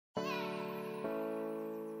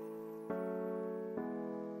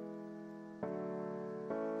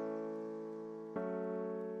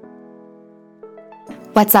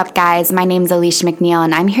What's up, guys? My name's Alicia McNeil,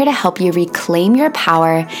 and I'm here to help you reclaim your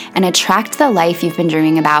power and attract the life you've been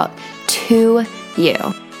dreaming about to you.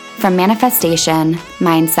 From manifestation,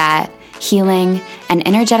 mindset, healing, and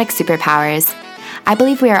energetic superpowers, I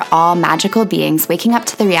believe we are all magical beings waking up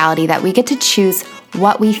to the reality that we get to choose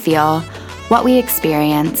what we feel, what we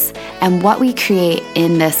experience, and what we create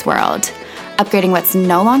in this world. Upgrading what's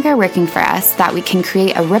no longer working for us, that we can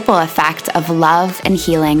create a ripple effect of love and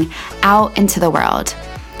healing out into the world.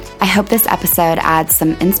 I hope this episode adds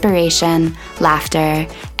some inspiration, laughter,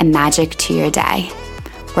 and magic to your day.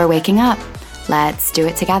 We're waking up. Let's do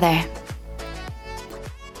it together.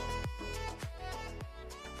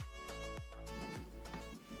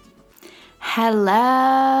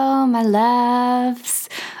 Hello, my loves.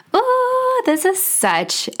 Ooh, this is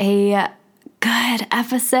such a good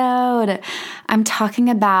episode. I'm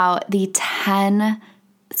talking about the 10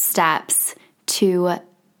 steps to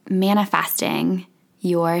manifesting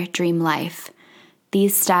your dream life.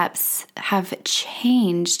 These steps have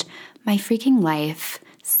changed my freaking life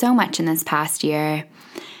so much in this past year.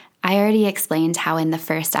 I already explained how in the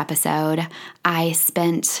first episode, I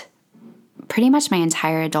spent pretty much my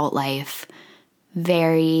entire adult life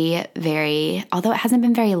although it hasn't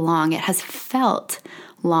been very long, it has felt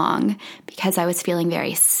long because I was feeling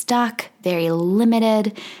very stuck, very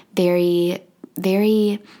limited, very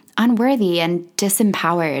unworthy and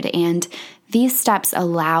disempowered. And these steps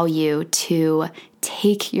allow you to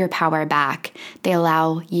take your power back. They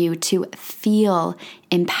allow you to feel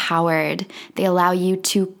empowered. They allow you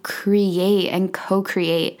to create and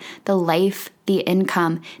co-create the life, the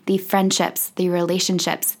income, the friendships, the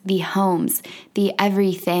relationships, the homes, the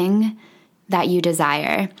everything that you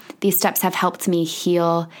desire. These steps have helped me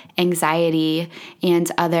heal anxiety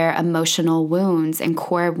and other emotional wounds and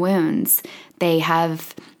core wounds. They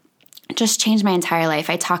have just changed my entire life.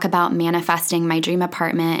 I talk about manifesting my dream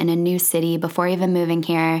apartment in a new city before even moving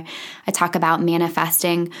here. I talk about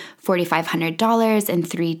manifesting $4,500 in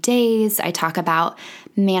 3 days. I talk about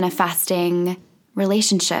manifesting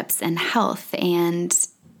relationships and health and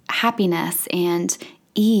happiness and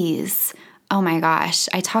ease. Oh my gosh,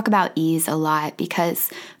 I talk about ease a lot because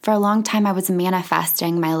for a long time I was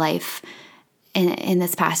manifesting my life in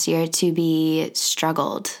this past year to be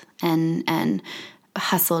struggled and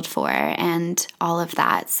hustled for and all of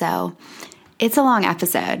that. So it's a long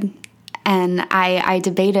episode. And I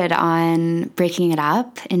debated on breaking it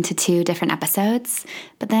up into 2 different episodes.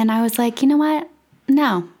 But then I was like, you know what?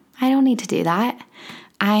 No, I don't need to do that.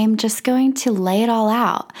 I'm just going to lay it all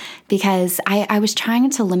out because I was trying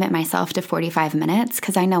to limit myself to 45 minutes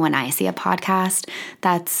because I know when I see a podcast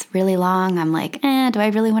that's really long, I'm like, do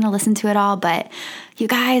I really want to listen to it all? But you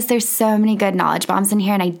guys, there's so many good knowledge bombs in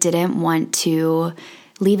here and I didn't want to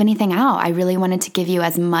leave anything out. I really wanted to give you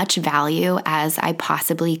as much value as I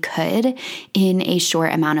possibly could in a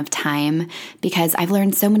short amount of time because I've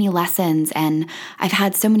learned so many lessons and I've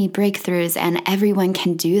had so many breakthroughs and everyone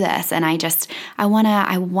can do this. And I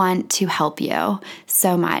want to help you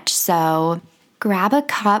so much. So grab a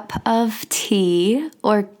cup of tea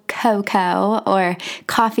or cocoa or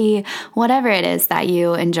coffee, whatever it is that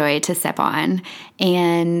you enjoy to sip on,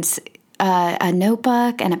 and a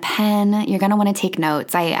notebook and a pen. You're going to want to take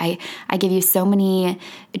notes. I give you so many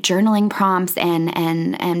journaling prompts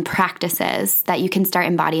and practices that you can start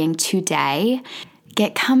embodying today.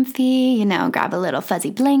 Get comfy, grab a little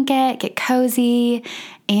fuzzy blanket, get cozy,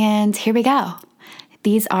 and here we go.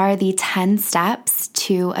 These are the 10 steps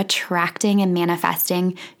to attracting and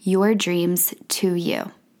manifesting your dreams to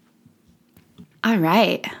you. All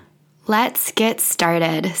right, let's get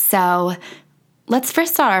started. So let's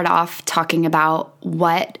first start off talking about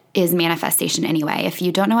what is manifestation anyway. If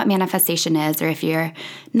you don't know what manifestation is, or if you're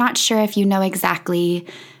not sure if you know exactly,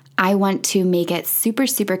 I want to make it super,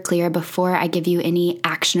 super clear before I give you any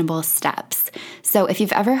actionable steps. So if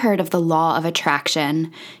you've ever heard of the law of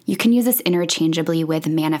attraction, you can use this interchangeably with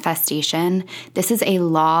manifestation. This is a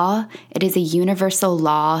law. It is a universal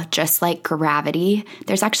law, just like gravity.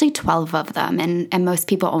 There's actually 12 of them, and most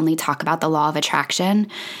people only talk about the law of attraction.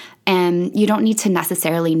 And you don't need to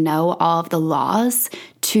necessarily know all of the laws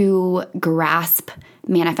to grasp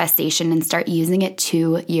manifestation and start using it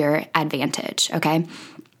to your advantage, okay?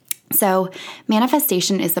 So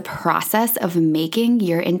manifestation is the process of making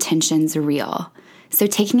your intentions real. So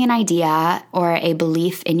taking an idea or a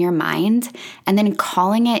belief in your mind and then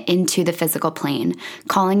calling it into the physical plane,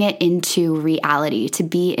 calling it into reality to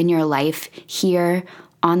be in your life here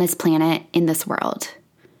on this planet, in this world.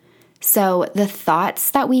 So the thoughts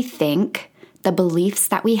that we think, the beliefs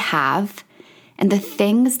that we have, and the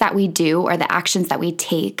things that we do or the actions that we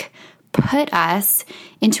take put us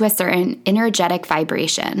into a certain energetic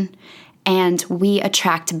vibration, and we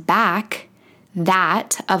attract back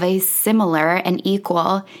that of a similar and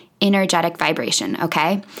equal energetic vibration,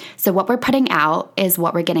 okay? So what we're putting out is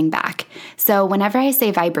what we're getting back. So whenever I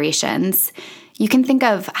say vibrations, you can think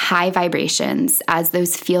of high vibrations as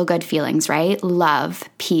those feel-good feelings, right? Love,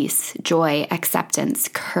 peace, joy, acceptance,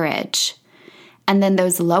 courage. And then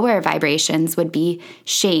those lower vibrations would be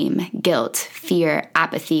shame, guilt, fear,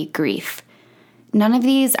 apathy, grief. None of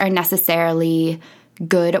these are necessarily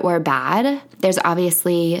good or bad. There's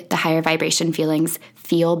obviously the higher vibration feelings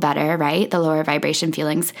feel better, right? The lower vibration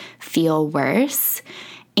feelings feel worse.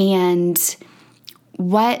 And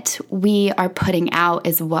what we are putting out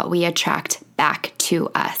is what we attract back to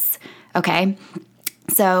us, okay?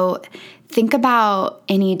 So think about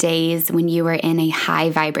any days when you were in a high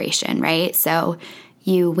vibration, right? So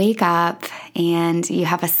you wake up and you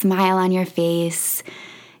have a smile on your face.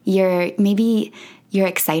 You're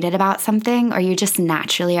excited about something, or you just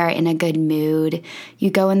naturally are in a good mood. You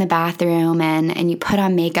go in the bathroom and you put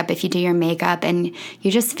on makeup if you do your makeup, and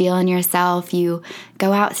you're just feeling yourself. You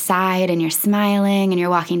go outside and you're smiling and you're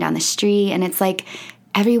walking down the street, and it's like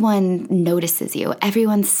everyone notices you.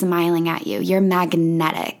 Everyone's smiling at you. You're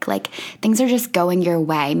magnetic. Like things are just going your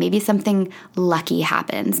way. Maybe something lucky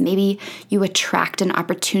happens. Maybe you attract an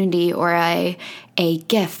opportunity or a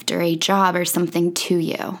gift or a job or something to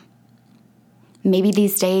you. Maybe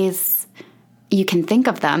these days you can think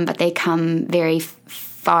of them, but they come very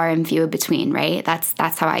far and few between, right? That's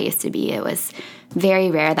how I used to be. It was very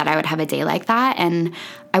rare that I would have a day like that. And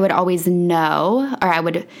I would always know, or I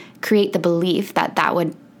would create the belief that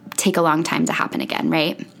would take a long time to happen again,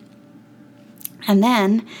 right? And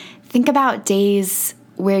then think about days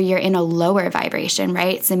where you're in a lower vibration,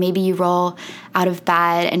 right? So maybe you roll out of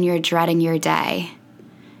bed and you're dreading your day.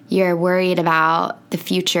 You're worried about the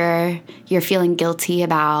future. You're feeling guilty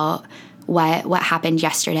about what happened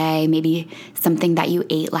yesterday, maybe something that you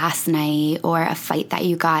ate last night, or a fight that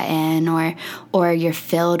you got in, or you're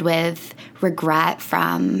filled with regret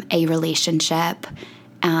from a relationship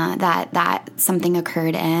that something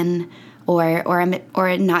occurred in, or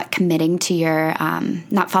not committing to your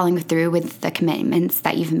not following through with the commitments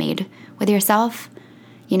that you've made with yourself.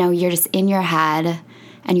 You know, you're just in your head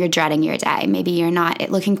and you're dreading your day. Maybe you're not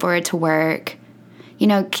looking forward to work. You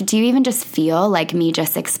know, do you even just feel like me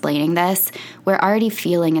just explaining this? We're already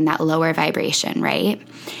feeling in that lower vibration, right?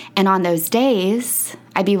 And on those days,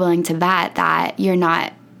 I'd be willing to bet that you're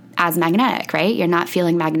not as magnetic, right? You're not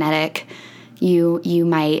feeling magnetic. You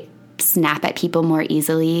might snap at people more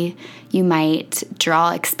easily. You might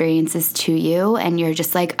draw experiences to you, and you're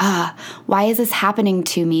just like, why is this happening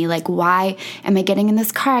to me? Like, why am I getting in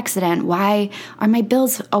this car accident? Why are my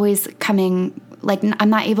bills always coming? Like, I'm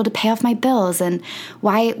not able to pay off my bills, and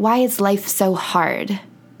why is life so hard,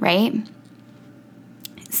 right?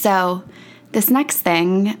 So this next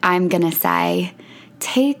thing I'm going to say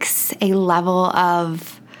takes a level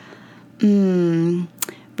of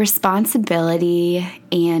responsibility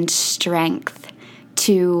and strength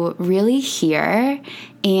to really hear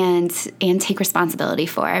and take responsibility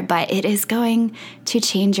for, but it is going to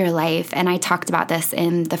change your life. And I talked about this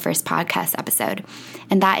in the first podcast episode.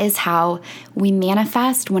 And that is how we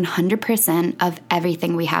manifest 100% of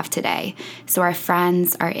everything we have today. So our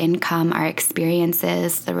friends, our income, our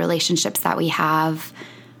experiences, the relationships that we have,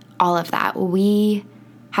 all of that, we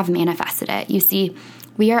have manifested it. You see,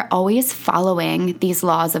 we are always following these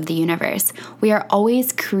laws of the universe. We are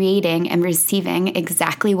always creating and receiving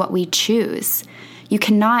exactly what we choose. You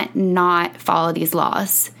cannot not follow these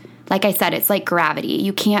laws. Like I said, it's like gravity.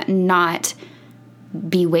 You can't not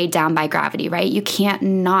be weighed down by gravity, right? You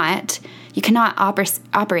cannot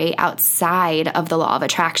operate outside of the law of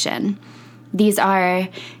attraction. These are,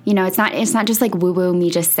 it's not just like woo-woo me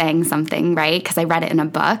just saying something, right? Because I read it in a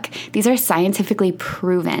book. These are scientifically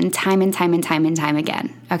proven time and time and time and time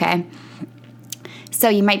again, okay? So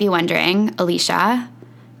you might be wondering, Alicia,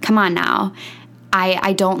 come on now.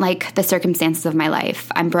 I don't like the circumstances of my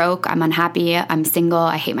life. I'm broke, I'm unhappy, I'm single,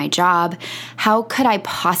 I hate my job. How could I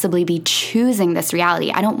possibly be choosing this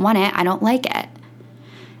reality? I don't want it, I don't like it.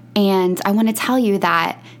 And I want to tell you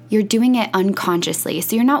that you're doing it unconsciously.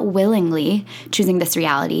 So you're not willingly choosing this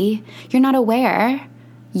reality. You're not aware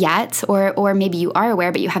yet, or maybe you are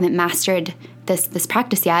aware, but you haven't mastered this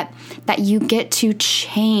practice yet, that you get to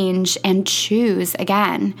change and choose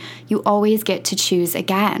again. You always get to choose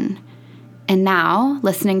again. And now,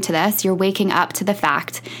 listening to this, you're waking up to the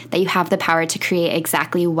fact that you have the power to create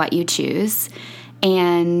exactly what you choose.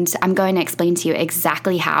 And I'm going to explain to you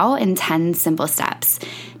exactly how in 10 simple steps.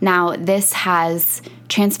 Now, this has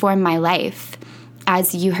transformed my life.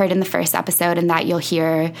 as you heard in the first episode and that you'll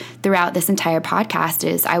hear throughout this entire podcast,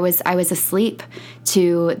 is I was asleep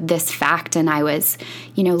to this fact, and I was,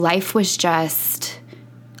 life was just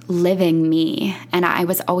living me, and I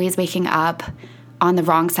was always waking up on the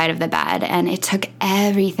wrong side of the bed, and it took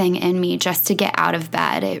everything in me just to get out of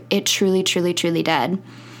bed. It truly, truly, truly did.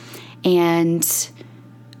 And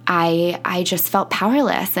I just felt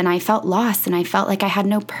powerless, and I felt lost, and I felt like I had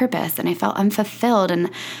no purpose, and I felt unfulfilled,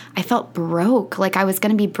 and I felt broke, like I was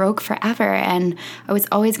going to be broke forever. And I was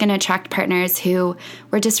always going to attract partners who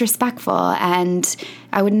were disrespectful, and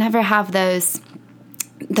I would never have those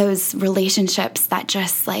relationships that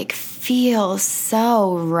just like feel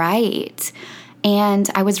so right. And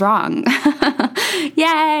I was wrong.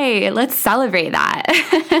 Yay, let's celebrate that.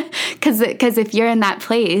 Because if you're in that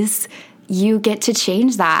place, you get to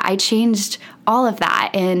change that. I changed all of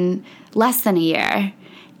that in less than a year,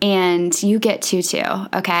 and you get to too,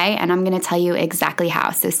 okay? And I'm going to tell you exactly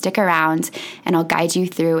how. So stick around, and I'll guide you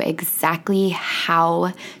through exactly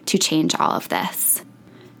how to change all of this.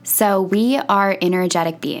 So we are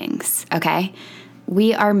energetic beings, okay?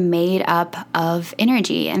 We are made up of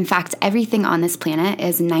energy. In fact, everything on this planet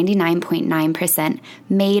is 99.9%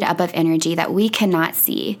 made up of energy that we cannot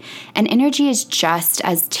see. And energy is just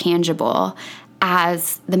as tangible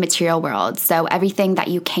as the material world. So everything that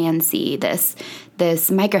you can see, this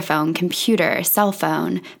microphone, computer, cell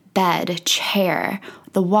phone, bed, chair,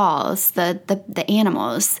 the walls, the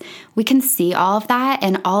animals, we can see all of that,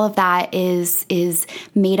 and all of that is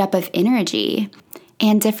made up of energy.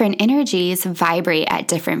 And different energies vibrate at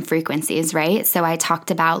different frequencies, right? So I talked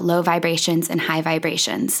about low vibrations and high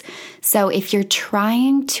vibrations. So if you're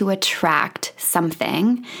trying to attract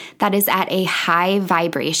something that is at a high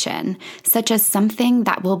vibration, such as something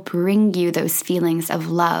that will bring you those feelings of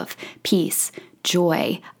love, peace,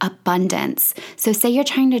 joy, abundance. So say you're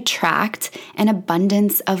trying to attract an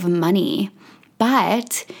abundance of money,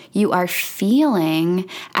 but you are feeling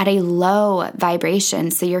at a low vibration.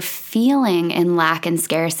 So you're feeling in lack and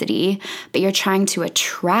scarcity, but you're trying to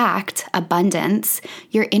attract abundance.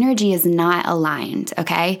 Your energy is not aligned,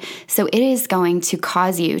 okay? So it is going to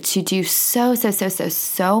cause you to do so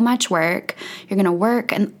much work. You're going to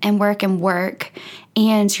work and work and work,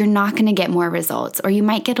 and you're not going to get more results, or you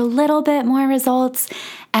might get a little bit more results,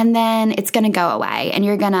 and then it's going to go away, and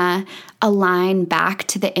you're going to align back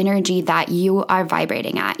to the energy that you are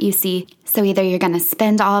vibrating at. You see, so either you're going to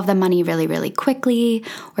spend all of the money really, really quickly,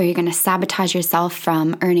 or you're going to sabotage yourself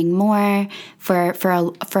from earning more. For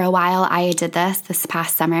a while, I did this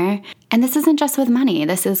past summer. And this isn't just with money.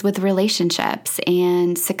 This is with relationships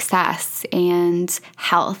and success and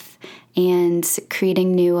health and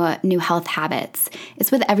creating new health habits.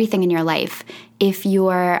 It's with everything in your life. If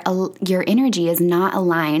your energy is not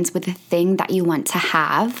aligned with the thing that you want to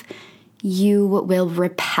have, you will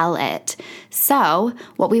repel it. So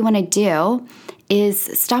what we want to do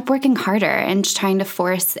is stop working harder and trying to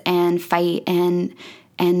force and fight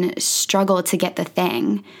and struggle to get the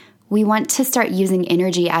thing. We want to start using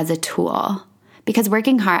energy as a tool, because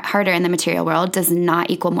working harder in the material world does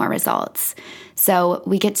not equal more results. So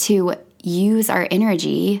we get to use our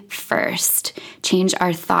energy first, change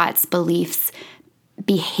our thoughts, beliefs,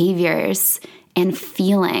 behaviors, and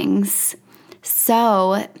feelings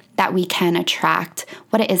so that we can attract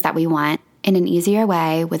what it is that we want in an easier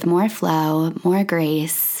way, with more flow, more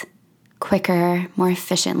grace, quicker, more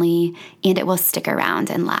efficiently, and it will stick around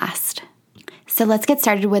and last. So let's get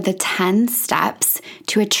started with the 10 steps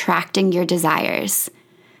to attracting your desires.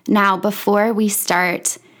 Now, before we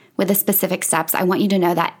start with the specific steps, I want you to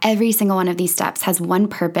know that every single one of these steps has one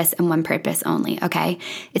purpose and one purpose only, okay?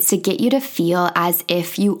 It's to get you to feel as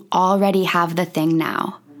if you already have the thing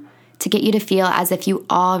now. To get you to feel as if you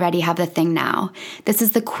already have the thing now. This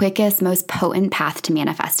is the quickest, most potent path to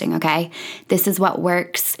manifesting, okay? This is what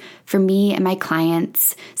works for me and my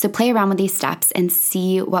clients. So play around with these steps and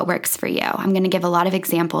see what works for you. I'm going to give a lot of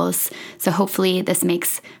examples, so hopefully this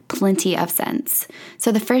makes plenty of sense.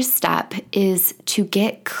 So the first step is to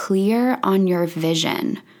get clear on your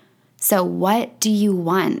vision. So what do you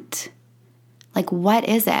want? Like, what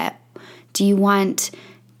is it? Do you want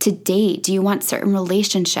to date? Do you want certain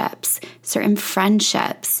relationships, certain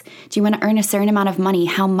friendships? Do you want to earn a certain amount of money?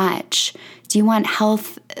 How much? Do you want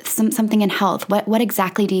health, something in health? What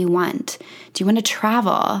exactly do you want? Do you want to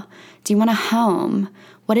travel? Do you want a home?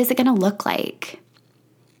 What is it going to look like?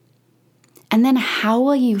 And then how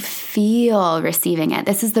will you feel receiving it?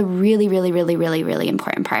 This is the really, really, really, really, really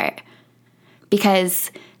important part, because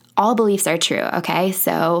all beliefs are true, okay?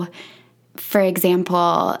 So for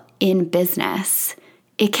example, in business,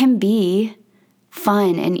 it can be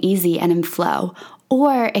fun and easy and in flow,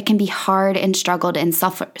 or it can be hard and struggled and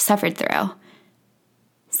suffered through.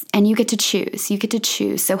 And you get to choose. You get to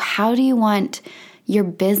choose. So how do you want your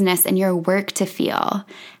business and your work to feel?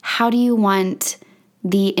 How do you want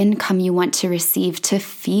the income you want to receive to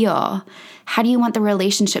feel? How do you want the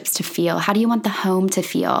relationships to feel? How do you want the home to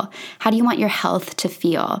feel? How do you want your health to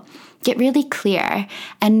feel? Get really clear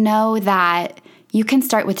and know that you can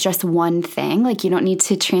start with just one thing. Like, you don't need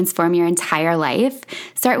to transform your entire life.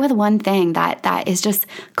 Start with one thing that is just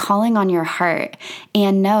calling on your heart,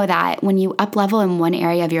 and know that when you up level in one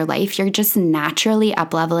area of your life, you're just naturally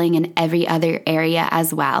up leveling in every other area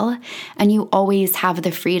as well. And you always have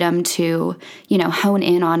the freedom to, hone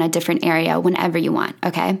in on a different area whenever you want.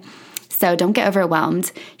 Okay. So don't get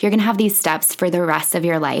overwhelmed. You're going to have these steps for the rest of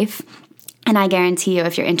your life. And I guarantee you,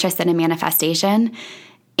 if you're interested in manifestation,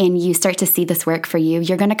 and you start to see this work for you,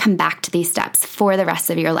 you're going to come back to these steps for the rest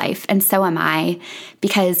of your life. And so am I,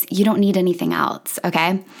 because you don't need anything else,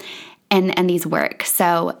 okay? And these work.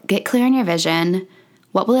 So get clear on your vision.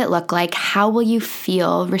 What will it look like? How will you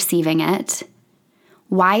feel receiving it?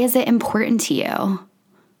 Why is it important to you?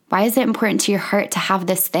 Why is it important to your heart to have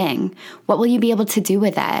this thing? What will you be able to do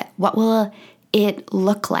with it? What will it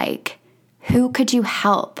look like? Who could you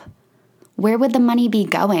help? Where would the money be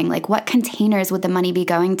going? Like, what containers would the money be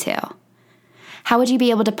going to? How would you be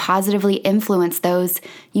able to positively influence those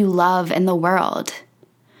you love in the world?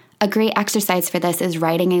 A great exercise for this is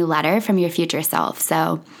writing a letter from your future self.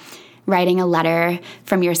 So writing a letter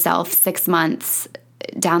from yourself 6 months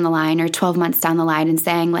down the line or 12 months down the line and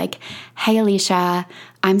saying like, hey, Alicia,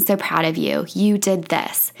 I'm so proud of you. You did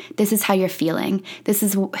this. This is how you're feeling. This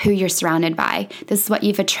is who you're surrounded by. This is what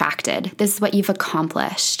you've attracted. This is what you've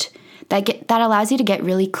accomplished. That allows you to get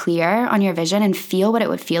really clear on your vision and feel what it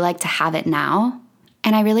would feel like to have it now.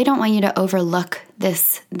 And I really don't want you to overlook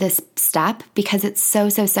this step, because it's so,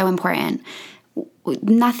 so, so important.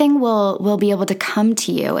 Nothing will be able to come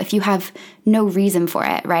to you if you have no reason for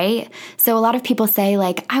it, right? So a lot of people say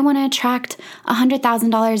like, I want to attract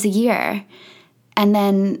 $100,000 a year. And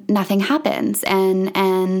then nothing happens.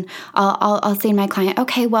 And I'll say to my client,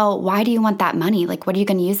 okay, well, why do you want that money? Like, what are you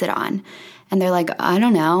going to use it on? And they're like, I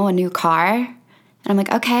don't know, a new car. And I'm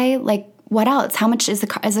like, okay, like what else? How much is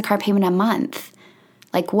a car payment a month?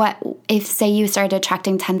 Like what, if say you started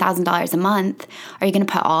attracting $10,000 a month, are you going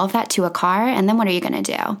to put all of that to a car? And then what are you going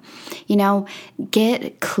to do?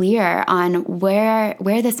 Get clear on where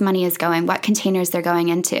this money is going, what containers they're going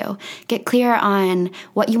into. Get clear on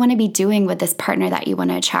what you want to be doing with this partner that you want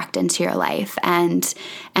to attract into your life, and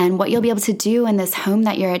what you'll be able to do in this home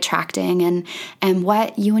that you're attracting, and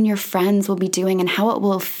what you and your friends will be doing and how it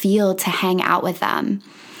will feel to hang out with them.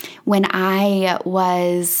 When I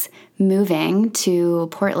was moving to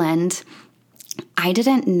Portland, I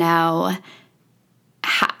didn't know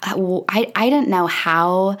how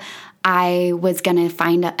I was going to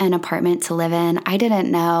find an apartment to live in. I didn't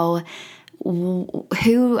know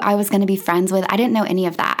who I was going to be friends with. I didn't know any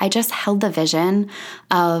of that. I just held the vision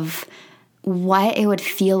of what it would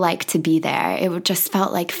feel like to be there. It just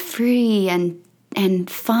felt like free and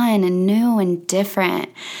fun and new and different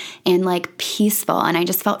and like peaceful. And I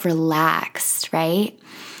just felt relaxed, right?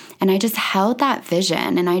 And I just held that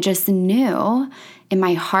vision, and I just knew in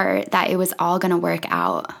my heart that it was all going to work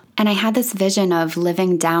out. And I had this vision of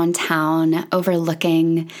living downtown,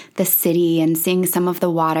 overlooking the city and seeing some of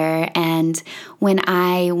the water. And when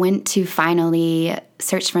I went to finally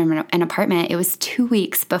search for an apartment, it was 2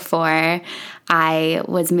 weeks before I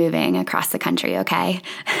was moving across the country, okay?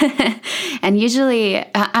 And usually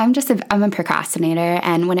I'm a procrastinator.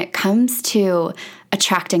 And when it comes to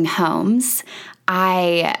attracting homes,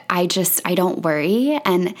 I don't worry.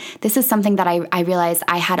 And this is something that I realized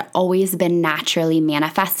I had always been naturally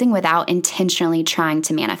manifesting without intentionally trying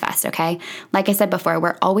to manifest, okay? Like I said before,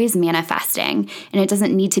 we're always manifesting, and it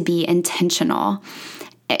doesn't need to be intentional.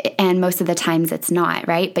 And most of the times it's not,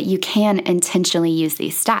 right? But you can intentionally use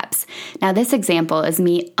these steps. Now, this example is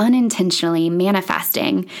me unintentionally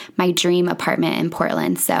manifesting my dream apartment in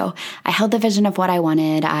Portland. So I held the vision of what I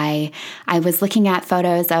wanted. I was looking at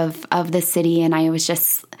photos of the city, and I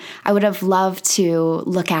would have loved to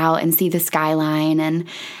look out and see the skyline.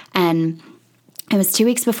 And it was 2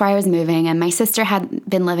 weeks before I was moving, and my sister had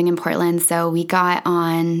been living in Portland, so we got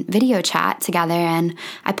on video chat together, and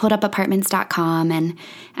I pulled up apartments.com, and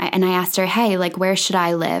I asked her, hey, like, where should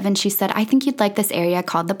I live? And she said, I think you'd like this area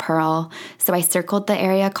called the Pearl. So I circled the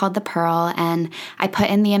area called the Pearl, and I put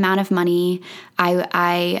in the amount of money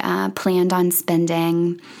I planned on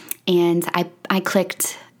spending, and I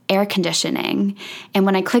clicked air conditioning. And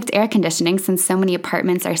when I clicked air conditioning, since so many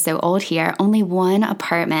apartments are so old here, only one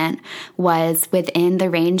apartment was within the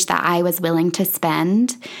range that I was willing to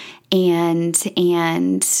spend in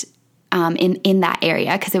that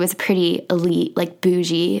area, because it was a pretty elite, like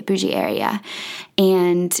bougie area.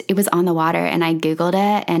 And it was on the water, and I Googled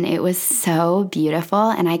it, and it was so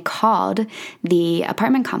beautiful. And I called the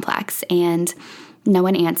apartment complex, and no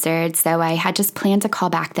one answered. So I had just planned to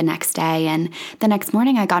call back the next day. And the next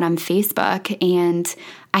morning I got on Facebook, and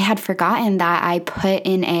I had forgotten that I put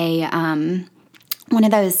in a, one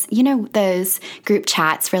of those, those group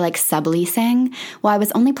chats for like subleasing. Well, I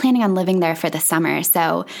was only planning on living there for the summer.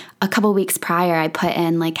 So a couple weeks prior, I put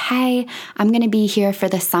in like, hey, I'm going to be here for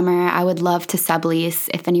the summer. I would love to sublease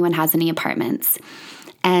if anyone has any apartments.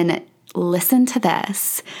 And listen to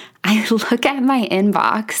this. I look at my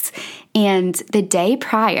inbox, and the day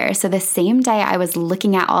prior, so the same day I was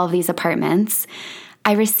looking at all of these apartments,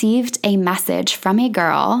 I received a message from a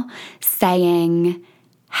girl saying,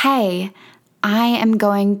 hey, I am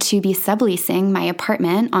going to be subleasing my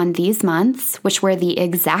apartment on these months, which were the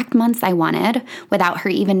exact months I wanted without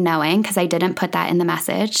her even knowing, because I didn't put that in the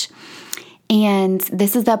message. And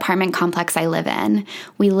this is the apartment complex I live in.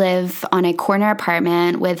 We live on a corner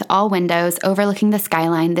apartment with all windows overlooking the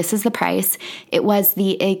skyline. This is the price. It was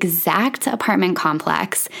the exact apartment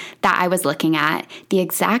complex that I was looking at, the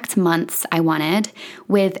exact months I wanted,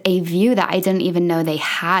 with a view that I didn't even know they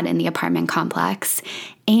had in the apartment complex,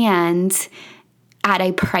 and at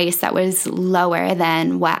a price that was lower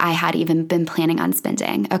than what I had even been planning on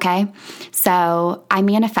spending, okay? So I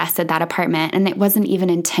manifested that apartment, and it wasn't even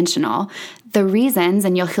intentional. The reasons,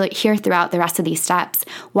 and you'll hear throughout the rest of these steps,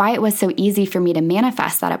 why it was so easy for me to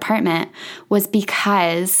manifest that apartment was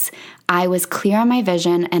because I was clear on my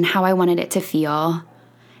vision and how I wanted it to feel.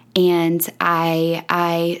 And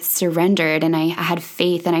I surrendered, and I had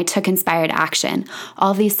faith, and I took inspired action.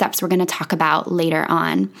 All of these steps we're going to talk about later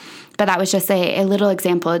on. But that was just a little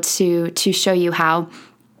example to show you how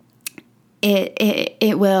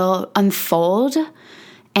it will unfold,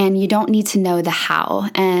 and you don't need to know the how.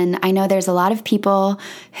 And I know there's a lot of people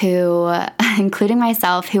who, including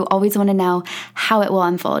myself, who always want to know how it will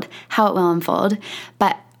unfold.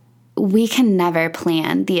 But we can never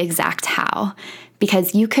plan the exact how.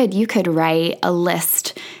 Because you could write a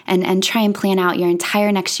list and try and plan out your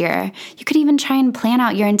entire next year. You could even try and plan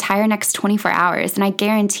out your entire next 24 hours. And I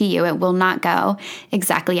guarantee you it will not go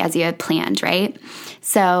exactly as you had planned, right?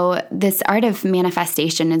 So this art of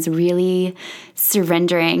manifestation is really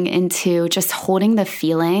surrendering into just holding the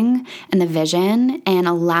feeling and the vision and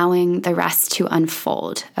allowing the rest to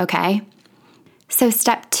unfold, okay? So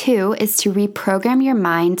step 2 is to reprogram your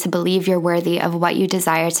mind to believe you're worthy of what you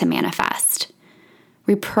desire to manifest.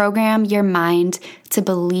 Reprogram your mind to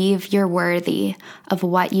believe you're worthy of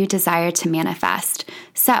what you desire to manifest.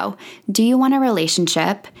 So, do you want a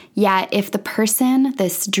relationship? Yet, if the person,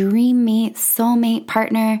 this dream mate, soulmate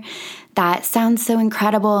partner that sounds so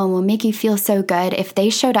incredible and will make you feel so good, if they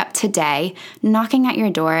showed up today, knocking at your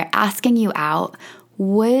door, asking you out,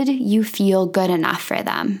 would you feel good enough for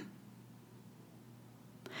them?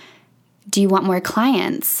 Do you want more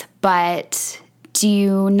clients, but do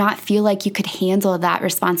you not feel like you could handle that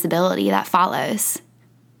responsibility that follows?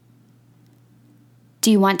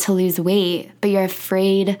 Do you want to lose weight, but you're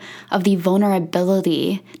afraid of the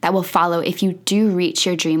vulnerability that will follow if you do reach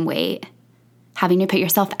your dream weight? Having to put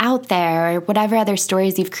yourself out there, or whatever other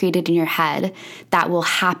stories you've created in your head that will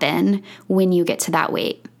happen when you get to that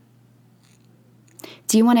weight.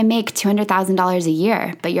 Do you want to make $200,000 a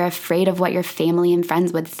year, but you're afraid of what your family and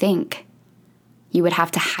friends would think? You would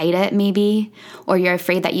have to hide it maybe, or you're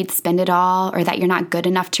afraid that you'd spend it all, or that you're not good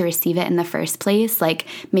enough to receive it in the first place. Like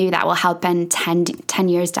maybe that will happen 10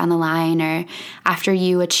 years down the line, or after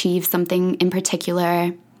you achieve something in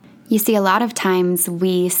particular. You see, a lot of times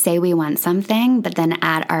we say we want something, but then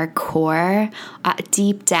at our core,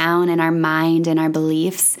 deep down in our mind and our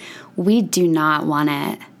beliefs, we do not want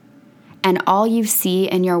it. And all you see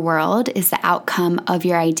in your world is the outcome of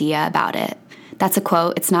your idea about it. That's a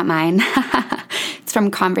quote. It's not mine. It's from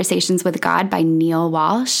Conversations with God by Neil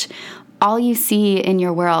Walsh. All you see in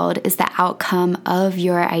your world is the outcome of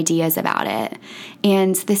your ideas about it.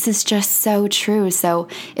 And this is just so true. So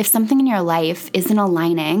if something in your life isn't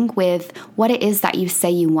aligning with what it is that you say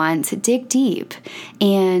you want, dig deep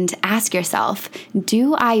and ask yourself,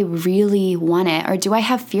 do I really want it, or do I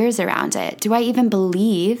have fears around it? Do I even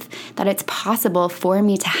believe that it's possible for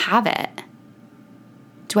me to have it?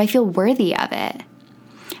 Do I feel worthy of it?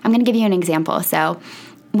 I'm going to give you an example. So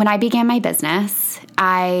when I began my business,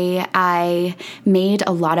 I made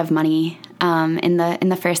a lot of money in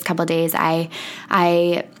the first couple of days. I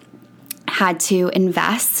had to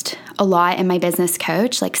invest a lot in my business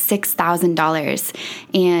coach, like $6,000,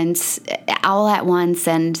 and all at once.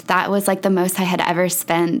 And that was like the most I had ever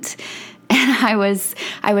spent. And I was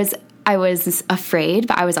afraid,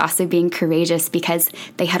 but I was also being courageous because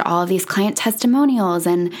they had all of these client testimonials.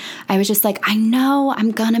 And I was just like, I know I'm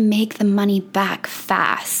going to make the money back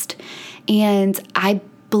fast. And I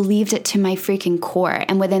believed it to my freaking core.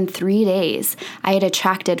 And within 3 days, I had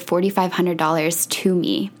attracted $4,500 to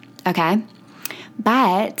me. Okay.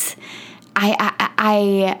 But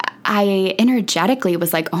I energetically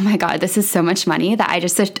was like, oh my God, this is so much money that I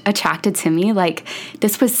just attracted to me. Like,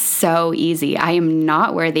 this was so easy. I am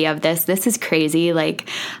not worthy of this. This is crazy. Like,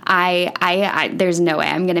 there's no way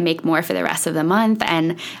I'm going to make more for the rest of the month.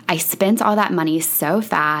 And I spent all that money so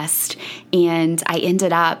fast, and I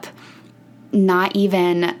ended up not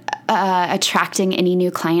even attracting any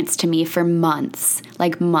new clients to me for months,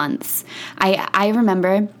 like months. I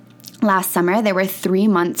remember last summer, there were 3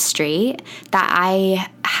 months straight that I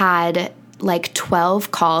had like 12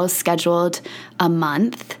 calls scheduled a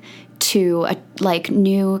month to like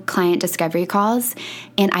new client discovery calls,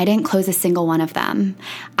 and I didn't close a single one of them.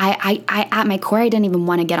 I at my core, I didn't even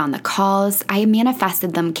want to get on the calls. I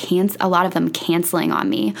manifested them, a lot of them canceling on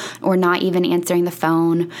me, or not even answering the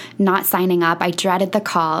phone, not signing up. I dreaded the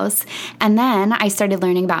calls. And then I started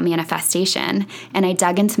learning about manifestation, and I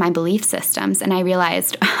dug into my belief systems, and I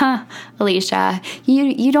realized, Alicia,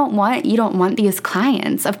 you don't want these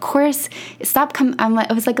clients. Of course, I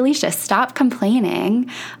was like, Alicia, stop complaining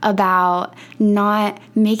about not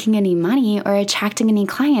making any money or attracting any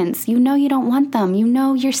clients. You know you don't want them. You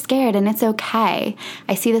know you're scared, and it's okay.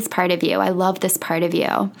 I see this part of you. I love this part of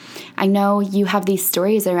you. I know you have these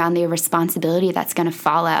stories around the responsibility that's going to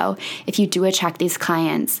follow if you do attract these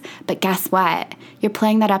clients. But guess what? You're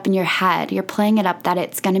playing that up in your head. You're playing it up that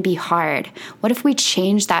it's going to be hard. What if we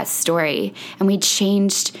changed that story and we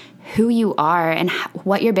changed who you are and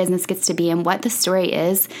what your business gets to be and what the story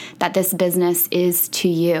is that this business is to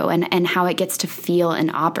you, and how it gets to feel and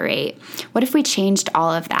operate? What if we changed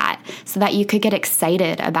all of that so that you could get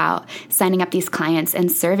excited about signing up these clients and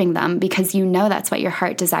serving them because you know that's what your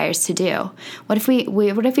heart desires to do? What if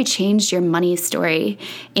we changed your money story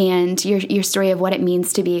and your story of what it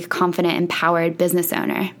means to be a confident, empowered business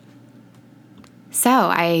owner? So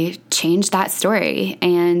I changed that story,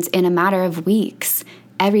 and in a matter of weeks,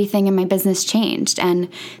 everything in my business changed. And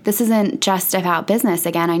this isn't just about business.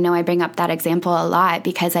 Again, I know I bring up that example a lot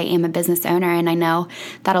because I am a business owner, and I know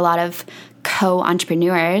that a lot of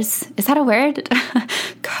co-entrepreneurs, is that a word?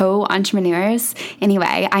 Co-entrepreneurs.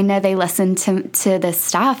 Anyway, I know they listen to this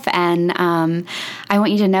stuff, and I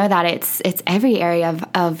want you to know that it's every area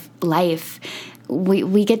of life.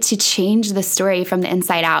 We get to change the story from the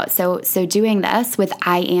inside out. So doing this with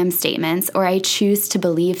I am statements, or I choose to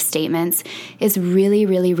believe statements, is really,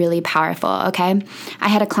 really, really powerful, okay? I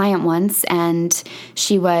had a client once, and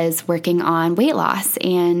she was working on weight loss,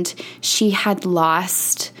 and she had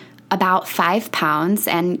lost about 5 pounds,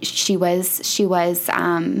 and she was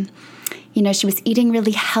eating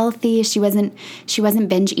really healthy. She wasn't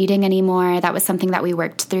binge eating anymore. That was something that we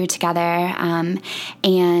worked through together.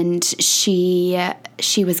 And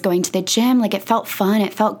she was going to the gym. Like, it felt fun.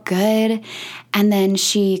 It felt good. And then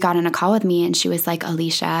she got on a call with me, and she was like,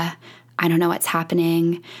 Alicia, I don't know what's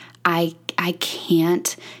happening. I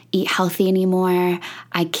can't eat healthy anymore.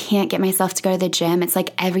 I can't get myself to go to the gym. It's like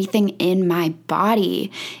everything in my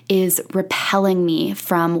body is repelling me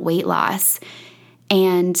from weight loss.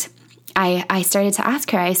 And I started to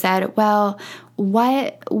ask her, I said, well,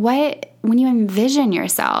 what, when you envision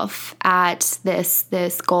yourself at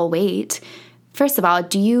this goal weight, first of all,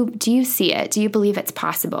 do you see it? Do you believe it's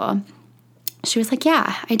possible? She was like,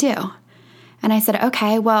 yeah, I do. And I said,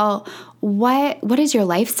 okay, well, what is your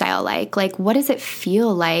lifestyle like? Like, what does it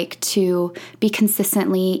feel like to be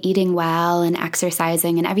consistently eating well and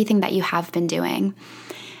exercising and everything that you have been doing?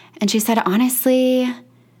 And she said, honestly,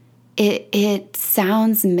 it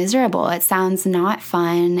sounds miserable. It sounds not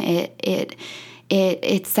fun.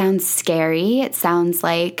 It sounds scary. It sounds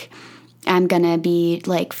like I'm going to be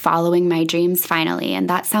like following my dreams finally. And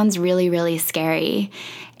that sounds really, really scary.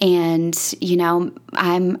 And,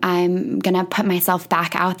 I'm going to put myself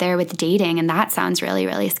back out there with dating, and that sounds really,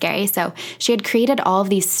 really scary. So she had created all of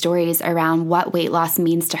these stories around what weight loss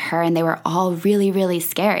means to her, and they were all really, really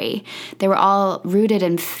scary. They were all rooted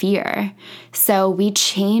in fear. So we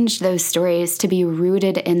changed those stories to be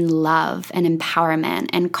rooted in love and empowerment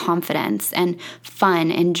and confidence and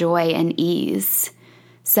fun and joy and ease.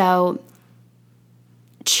 So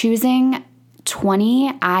choosing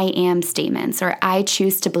 20 I am statements or I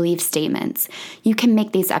choose to believe statements. You can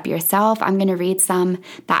make these up yourself. I'm going to read some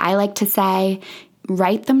that I like to say.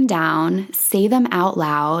 Write them down, say them out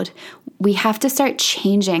loud. We have to start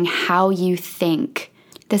changing how you think.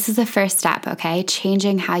 This is the first step, okay?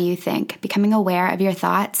 Changing how you think, becoming aware of your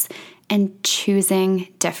thoughts and choosing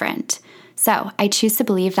different. So I choose to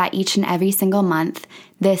believe that each and every single month,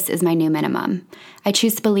 this is my new minimum. I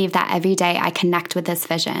choose to believe that every day I connect with this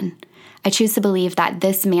vision. I choose to believe that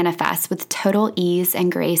this manifests with total ease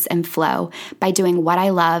and grace and flow by doing what I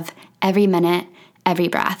love every minute, every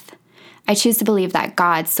breath. I choose to believe that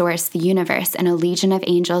God, Source, the universe, and a legion of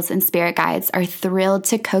angels and spirit guides are thrilled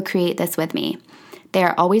to co-create this with me. They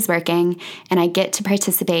are always working, and I get to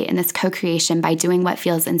participate in this co-creation by doing what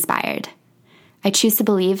feels inspired. I choose to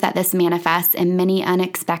believe that this manifests in many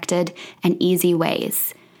unexpected and easy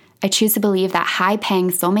ways. I choose to believe that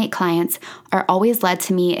high-paying soulmate clients are always led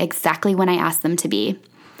to me exactly when I ask them to be.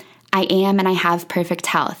 I am and I have perfect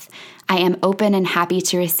health. I am open and happy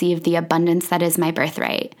to receive the abundance that is my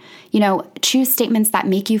birthright. Choose statements that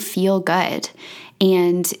make you feel good.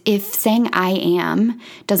 And if saying I am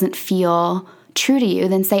doesn't feel true to you,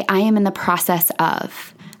 then say I am in the process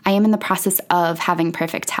of. I am in the process of having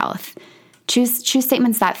perfect health. Choose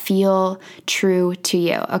statements that feel true to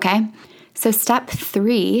you, okay? So step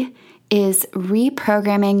 3 is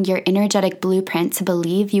reprogramming your energetic blueprint to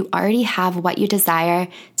believe you already have what you desire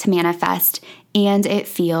to manifest and it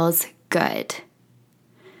feels good.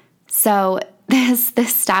 So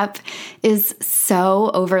this step is so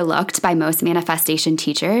overlooked by most manifestation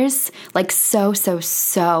teachers, like so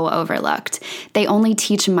overlooked. They only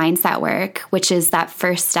teach mindset work, which is that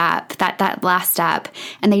first step, that last step,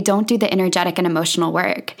 and they don't do the energetic and emotional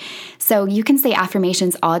work. So you can say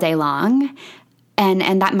affirmations all day long,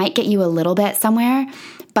 and that might get you a little bit somewhere,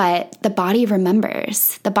 but the body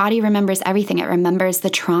remembers. The body remembers everything. It remembers the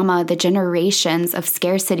trauma, the generations of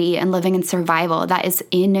scarcity and living in survival that is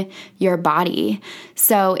in your body.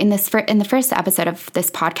 So in the first episode of this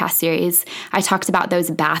podcast series, I talked about those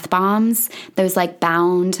bath bombs, those like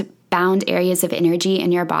bound areas of energy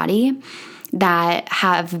in your body that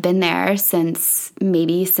have been there since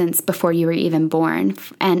before you were even born,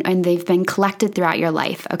 and they've been collected throughout your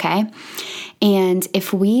life, okay? And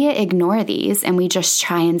if we ignore these and we just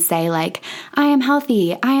try and say like, I am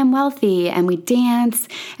healthy, I am wealthy, and we dance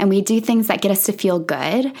and we do things that get us to feel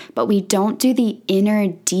good, but we don't do the inner,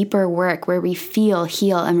 deeper work where we feel,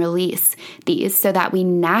 heal, and release these so that we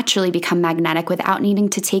naturally become magnetic without needing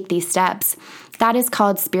to take these steps. That is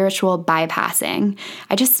called spiritual bypassing.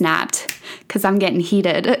 I just snapped because I'm getting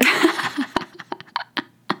heated.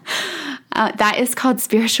 That is called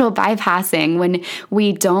spiritual bypassing, when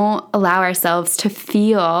we don't allow ourselves to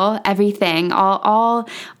feel everything, all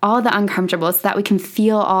the uncomfortable, so that we can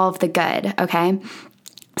feel all of the good, okay?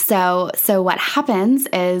 So what happens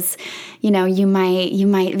is, you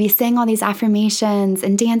might be saying all these affirmations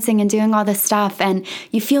and dancing and doing all this stuff, and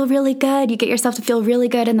you feel really good. You get yourself to feel really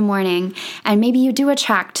good in the morning, and maybe you do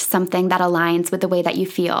attract something that aligns with the way that you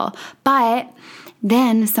feel, but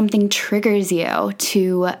then something triggers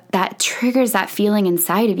that feeling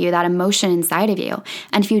inside of you, that emotion inside of you.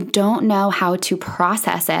 And if you don't know how to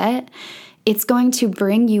process it, it's going to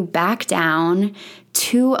bring you back down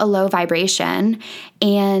to a low vibration,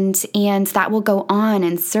 and that will go on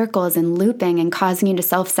in circles and looping and causing you to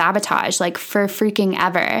self-sabotage like for freaking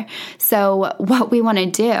ever. So what we want to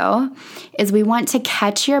do is we want to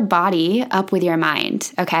catch your body up with your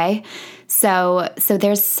mind, okay? So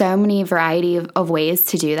there's so many variety of ways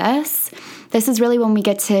to do this. This is really when we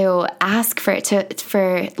get to ask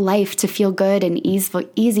for life to feel good and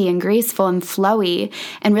easy and graceful and flowy,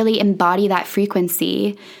 and really embody that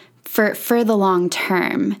frequency for the long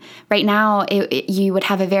term. Right now, you would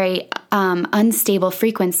have a very unstable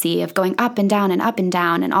frequency of going up and down and up and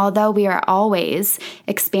down. And although we are always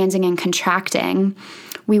expanding and contracting,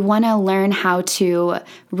 we want to learn how to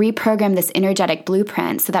reprogram this energetic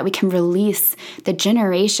blueprint so that we can release the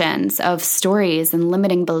generations of stories and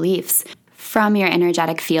limiting beliefs from your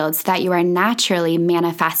energetic field, so that you are naturally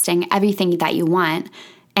manifesting everything that you want,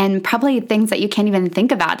 and probably things that you can't even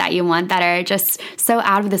think about that you want, that are just so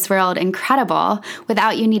out of this world incredible,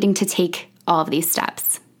 without you needing to take all of these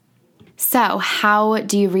steps. So how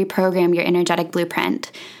do you reprogram your energetic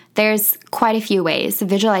blueprint? There's quite a few ways.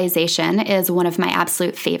 Visualization is one of my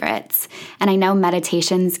absolute favorites. And I know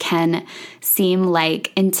meditations can seem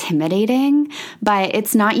like intimidating, but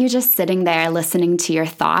it's not you just sitting there listening to your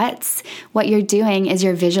thoughts. What you're doing is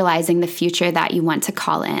you're visualizing the future that you want to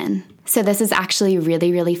call in. So this is actually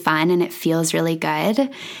really, really fun, and it feels really good.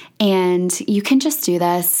 And you can just do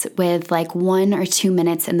this with like 1 or 2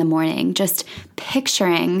 minutes in the morning, just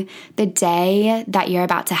picturing the day that you're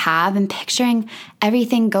about to have and picturing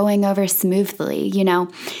everything going over smoothly. You know,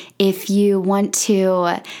 if you want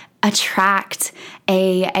to attract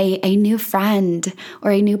a new friend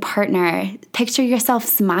or a new partner, picture yourself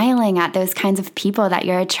smiling at those kinds of people that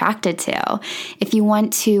you're attracted to. If you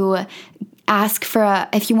want to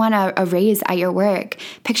if you want a raise at your work,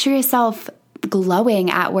 picture yourself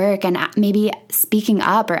glowing at work and maybe speaking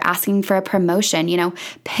up or asking for a promotion. You know,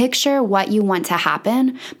 picture what you want to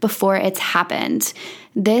happen before it's happened.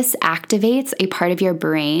 This activates a part of your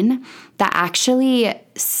brain that actually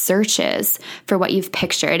searches for what you've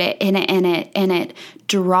pictured, and it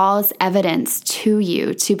draws evidence to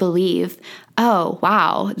you to believe, oh,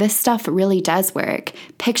 wow, this stuff really does work.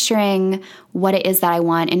 Picturing what it is that I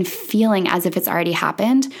want and feeling as if it's already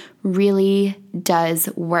happened really does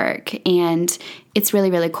work. And it's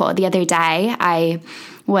really, really cool. The other day, I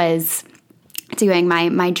was doing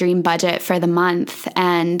my dream budget for the month,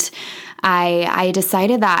 and I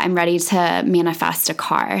decided that I'm ready to manifest a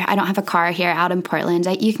car. I don't have a car here out in Portland.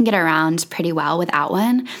 You can get around pretty well without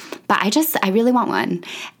one, but I really want one.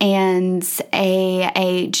 And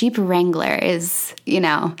a Jeep Wrangler is, you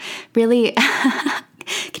know, really...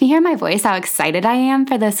 Can you hear my voice, how excited I am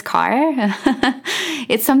for this car?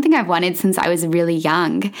 It's something I've wanted since I was really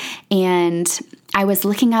young. And I was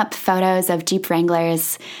looking up photos of Jeep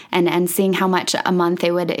Wranglers and seeing how much a month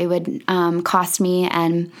it would cost me.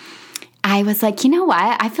 And I was like, you know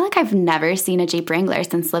what? I feel like I've never seen a Jeep Wrangler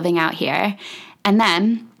since living out here. And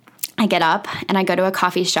then I get up and I go to a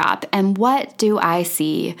coffee shop, and what do I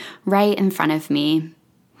see right in front of me?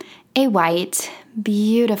 A white,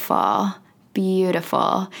 beautiful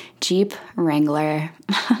Jeep Wrangler.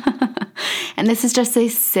 And this is just a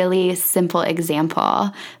silly, simple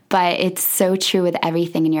example, but it's so true with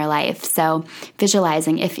everything in your life. So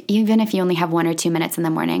visualizing, even if you only have 1 or 2 minutes in the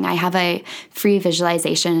morning, I have a free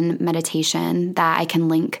visualization meditation that I can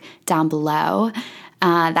link down below.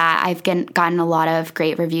 That I've gotten a lot of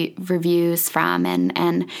great reviews from,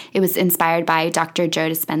 and it was inspired by Dr. Joe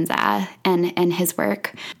Dispenza and his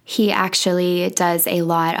work. He actually does a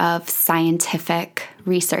lot of scientific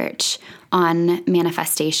research on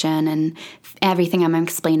manifestation and everything I'm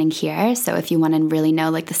explaining here. So if you want to really know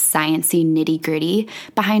like the sciencey nitty-gritty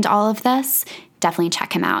behind all of this, definitely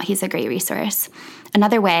check him out. He's a great resource.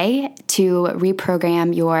 Another way to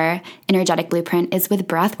reprogram your energetic blueprint is with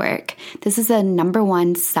breath work. This is the number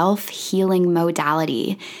one self-healing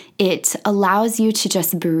modality. It allows you to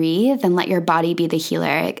just breathe and let your body be the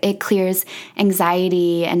healer. It clears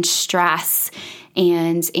anxiety and stress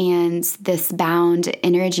and this bound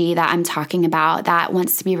energy that I'm talking about that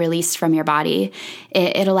wants to be released from your body.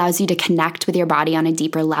 It allows you to connect with your body on a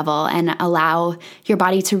deeper level and allow your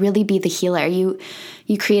body to really be the healer. You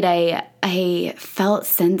create a felt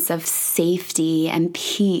sense of safety and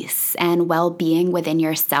peace and well-being within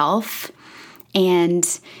yourself,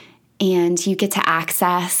 and you get to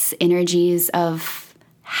access energies of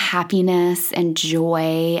happiness and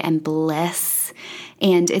joy and bliss.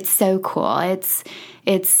 And it's so cool.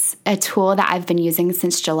 It's a tool that I've been using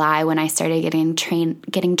since July when I started getting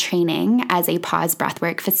training as a pause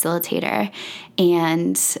breathwork facilitator,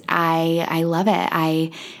 and I love it.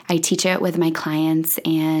 I teach it with my clients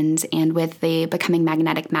and with the Becoming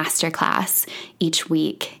Magnetic Masterclass each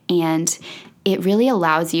week, and it really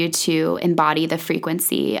allows you to embody the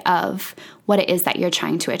frequency of what it is that you're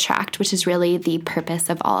trying to attract, which is really the purpose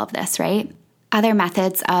of all of this, right? Other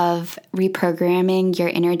methods of reprogramming your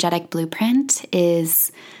energetic blueprint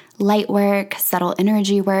is light work, subtle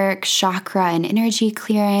energy work, chakra and energy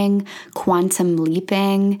clearing, quantum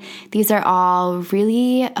leaping. These are all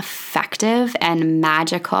really effective and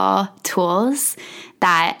magical tools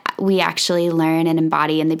that we actually learn and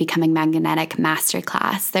embody in the Becoming Magnetic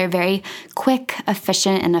Masterclass. They're very quick,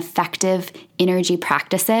 efficient, and effective energy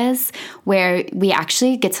practices where we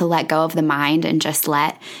actually get to let go of the mind and just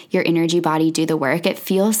let your energy body do the work. It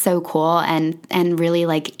feels so cool and really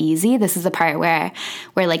like easy. This is the part where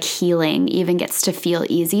like healing even gets to feel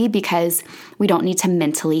easy because we don't need to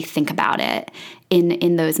mentally think about it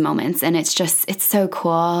in those moments. And it's so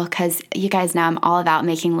cool because you guys know I'm all about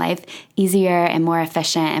making life easier and more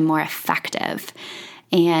efficient and more effective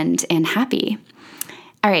and happy.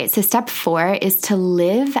 All right, so step 4 is to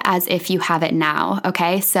live as if you have it now,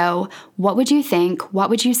 okay? So what would you think?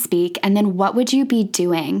 What would you speak? And then what would you be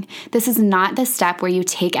doing? This is not the step where you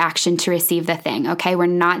take action to receive the thing, okay? We're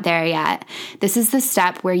not there yet. This is the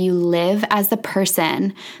step where you live as the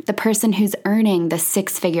person who's earning the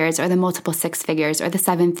 6 figures or the multiple 6 figures or the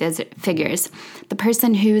 7 figures, the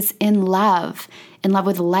person who's in love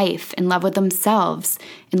with life, in love with themselves,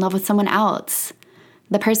 in love with someone else,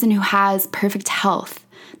 the person who has perfect health,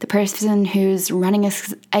 the person who's running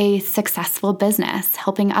a successful business,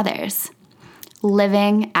 helping others,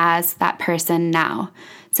 living as that person now.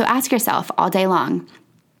 So ask yourself all day long,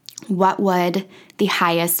 what would the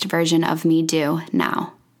highest version of me do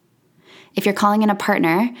now? If you're calling in a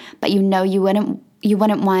partner, but you know you wouldn't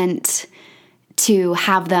want to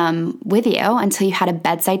have them with you until you had a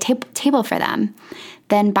bedside table for them,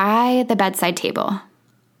 then buy the bedside table.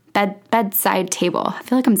 Bedside table. I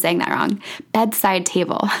feel like I'm saying that wrong. Bedside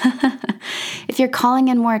table. If you're calling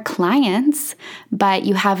in more clients, but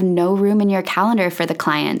you have no room in your calendar for the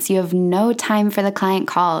clients, you have no time for the client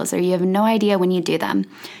calls, or you have no idea when you do them,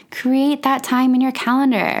 create that time in your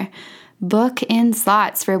calendar. Book in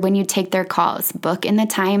slots for when you take their calls. Book in the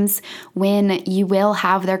times when you will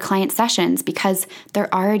have their client sessions because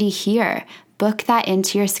they're already here. Book that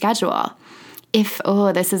into your schedule.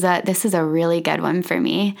 This is a really good one for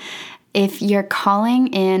me. If you're calling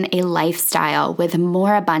in a lifestyle with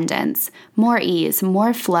more abundance, more ease,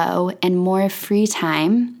 more flow, and more free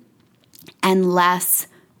time, and less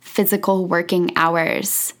physical working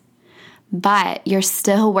hours, but you're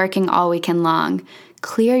still working all weekend long,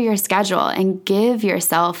 clear your schedule and give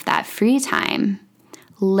yourself that free time.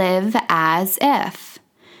 Live as if.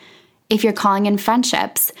 If you're calling in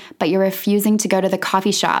friendships, but you're refusing to go to the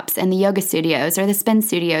coffee shops and the yoga studios or the spin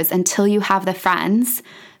studios until you have the friends,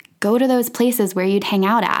 go to those places where you'd hang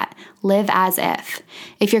out at. Live as if.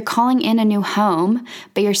 If you're calling in a new home,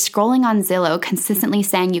 but you're scrolling on Zillow consistently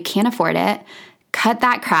saying you can't afford it, cut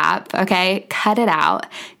that crap, okay? Cut it out.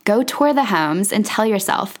 Go tour the homes and tell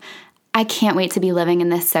yourself, I can't wait to be living in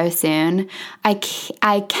this so soon. I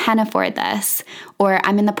can afford this, or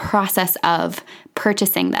I'm in the process of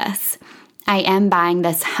purchasing this. I am buying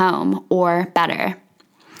this home, or better.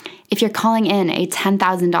 If you're calling in a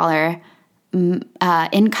 $10,000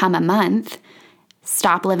 income a month,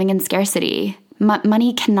 stop living in scarcity.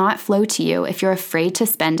 Money cannot flow to you if you're afraid to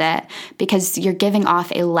spend it because you're giving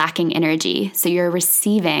off a lacking energy. So you're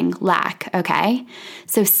receiving lack, okay?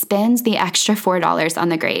 So spend the extra $4 on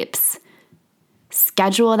the grapes.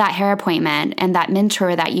 Schedule that hair appointment and that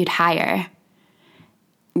mentor that you'd hire.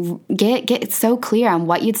 Get so clear on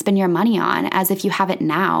what you'd spend your money on as if you have it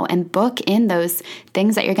now, and book in those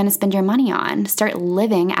things that you're going to spend your money on. Start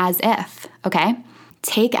living as if, okay?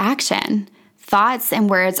 Take action. Thoughts and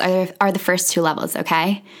words are the first 2 levels,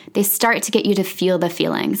 okay? They start to get you to feel the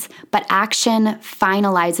feelings, but action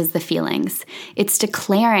finalizes the feelings. It's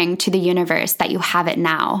declaring to the universe that you have it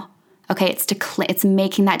now. Okay, it's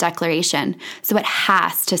making that declaration. So it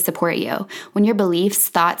has to support you. When your beliefs,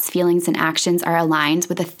 thoughts, feelings, and actions are aligned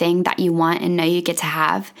with the thing that you want and know you get to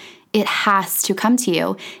have, it has to come to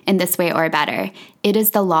you in this way or better. It is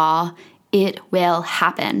the law. It will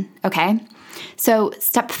happen, okay? So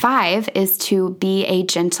step 5 is to be a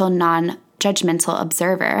gentle, non-judgmental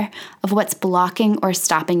observer of what's blocking or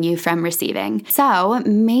stopping you from receiving. So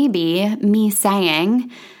maybe me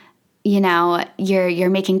saying, you're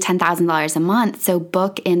making $10,000 a month, so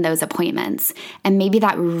book in those appointments. And maybe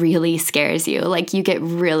that really scares you, like you get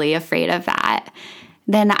really afraid of that.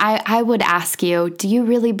 Then I would ask you, do you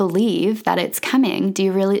really believe that it's coming? Do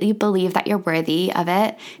you really believe that you're worthy of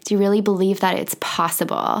it? Do you really believe that it's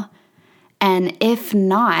possible? And if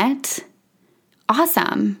not,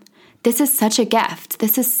 awesome. This is such a gift.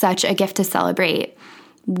 This is such a gift to celebrate.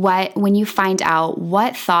 When you find out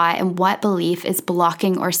what thought and what belief is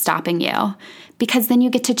blocking or stopping you, because then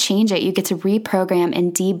you get to change it. You get to reprogram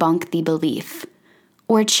and debunk the belief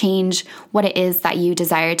or change what it is that you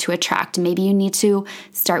desire to attract. Maybe you need to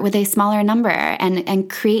start with a smaller number and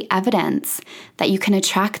create evidence that you can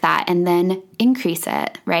attract that and then increase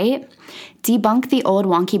it, right? Debunk the old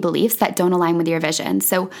wonky beliefs that don't align with your vision.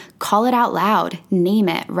 So call it out loud, name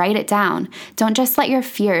it, write it down. Don't just let your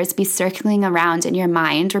fears be circling around in your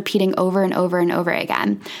mind, repeating over and over and over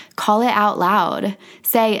again. Call it out loud.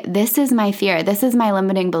 Say, this is my fear. This is my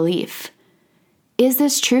limiting belief. Is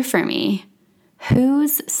this true for me?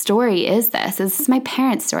 Whose story is this? Is this my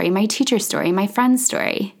parents' story, my teacher's story, my friend's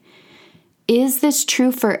story? Is this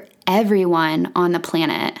true for everyone on the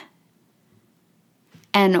planet?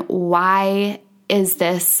 And why is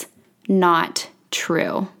this not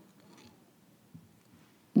true?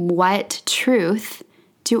 What truth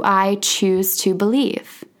do I choose to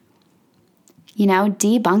believe?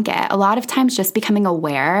 Debunk it. A lot of times just becoming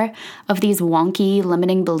aware of these wonky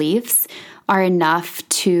limiting beliefs are enough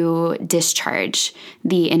to discharge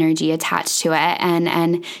the energy attached to it.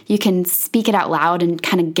 And you can speak it out loud and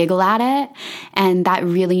kind of giggle at it, and that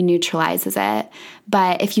really neutralizes it.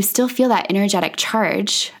 But if you still feel that energetic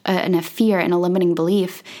charge and a fear and a limiting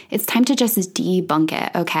belief, it's time to just debunk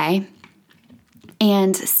it, okay?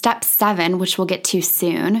 And step 7, which we'll get to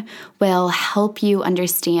soon, will help you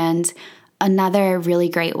understand another really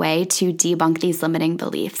great way to debunk these limiting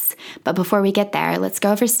beliefs. But before we get there, let's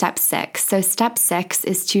go over step 6. So step 6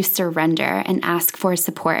 is to surrender and ask for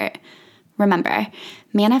support. Remember,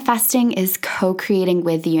 manifesting is co-creating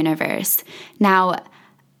with the universe. Now,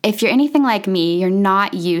 if you're anything like me, you're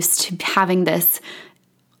not used to having this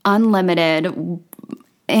unlimited,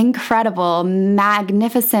 incredible,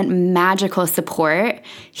 magnificent, magical support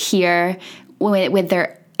here with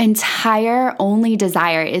their entire only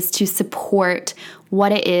desire is to support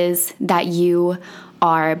what it is that you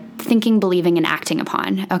are thinking, believing, and acting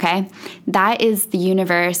upon, okay? That is the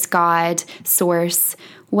universe, God, source,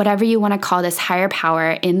 whatever you want to call this higher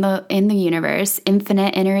power in the universe,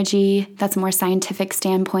 infinite energy, that's a more scientific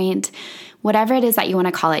standpoint. Whatever it is that you want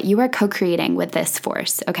to call it, you are co-creating with this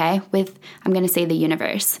force, okay? With, I'm going to say, the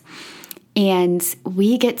universe. And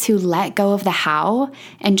we get to let go of the how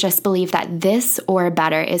and just believe that this or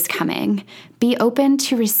better is coming. Be open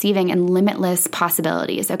to receiving and limitless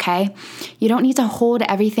possibilities, okay? You don't need to hold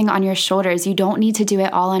everything on your shoulders. You don't need to do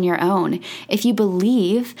it all on your own. If you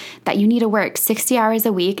believe that you need to work 60 hours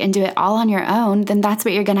a week and do it all on your own, then that's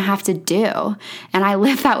what you're going to have to do. And I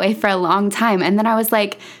lived that way for a long time. And then I was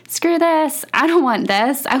like, screw this. I don't want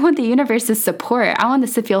this. I want the universe's support. I want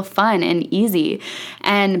this to feel fun and easy.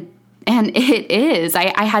 And it is.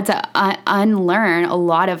 I had to unlearn a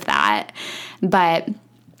lot of that. But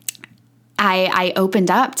I opened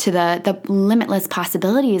up to the limitless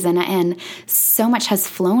possibilities, and so much has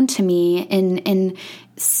flown to me in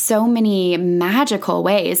so many magical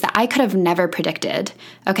ways that I could have never predicted,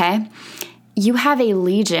 okay? You have a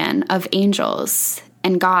legion of angels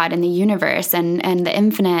and God and the universe and the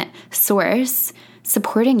infinite source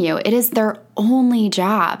supporting you. It is their only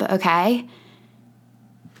job, okay?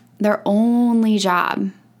 Their only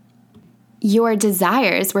job. Your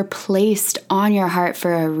desires were placed on your heart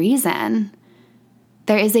for a reason.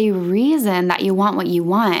 There is a reason that you want what you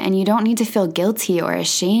want, and you don't need to feel guilty or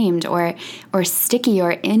ashamed or sticky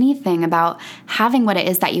or anything about having what it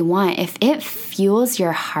is that you want. If it fuels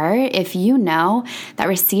your heart, if you know that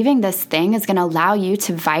receiving this thing is going to allow you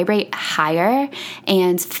to vibrate higher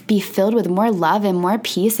and be filled with more love and more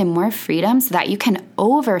peace and more freedom so that you can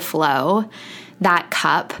overflow that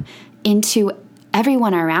cup into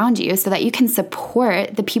everyone around you so that you can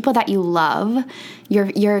support the people that you love,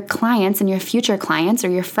 your clients and your future clients, or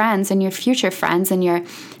your friends and your future friends, and your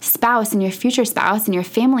spouse and your future spouse, and your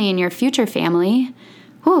family and your future family.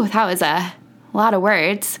 Whew, that was a lot of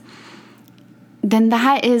words. Then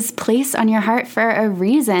that is placed on your heart for a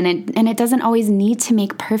reason, and it doesn't always need to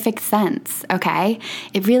make perfect sense, okay?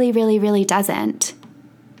 It really, really, really doesn't.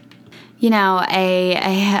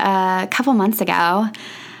 A couple months ago,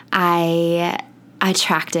 I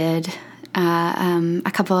attracted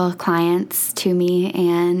a couple of clients to me,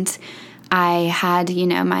 and I had,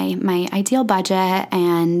 my ideal budget,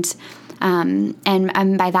 and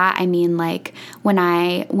by that I mean, like, when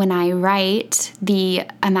I write the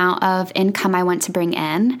amount of income I want to bring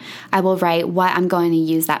in, I will write what I'm going to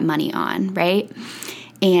use that money on, right?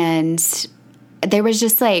 And there was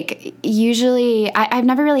just like, usually, I've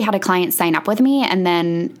never really had a client sign up with me and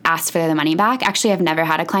then ask for the money back. Actually, I've never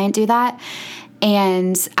had a client do that.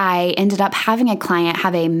 And I ended up having a client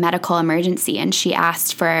have a medical emergency, and she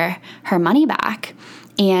asked for her money back.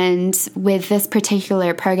 And with this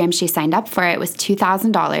particular program she signed up for, it was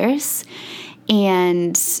 $2,000.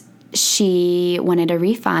 And she wanted a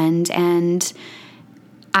refund. And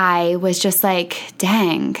I was just like,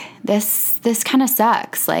 dang, this kind of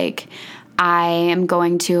sucks. Like, I am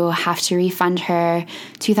going to have to refund her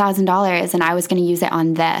 $2,000, and I was going to use it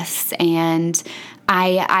on this. And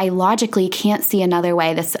I logically can't see another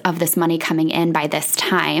way of this money coming in by this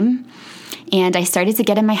time. And I started to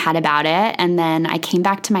get in my head about it. And then I came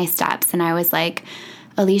back to my steps, and I was like,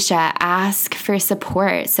 Alicia, ask for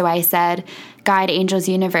support. So I said, God, angels,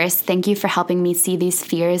 universe, thank you for helping me see these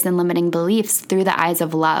fears and limiting beliefs through the eyes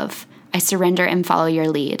of love. I surrender and follow your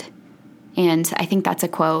lead. And I think that's a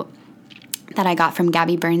quote that I got from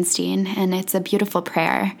Gabby Bernstein, and it's a beautiful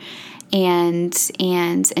prayer and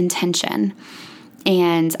intention.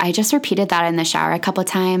 And I just repeated that in the shower a couple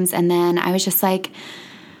times, and then I was just like,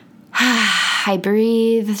 I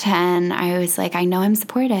breathed and I was like, I know I'm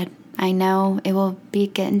supported. I know it will be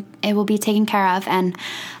taken care of. And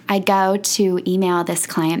I go to email this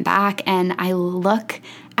client back, and I look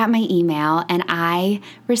at my email, and I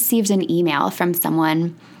received an email from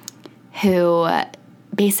someone who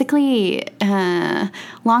basically,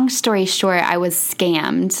 long story short, I was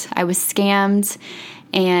scammed. I was scammed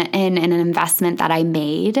in an investment that I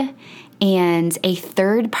made, and a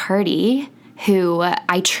third party who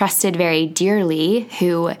I trusted very dearly,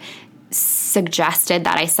 who suggested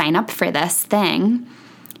that I sign up for this thing,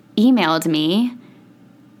 emailed me.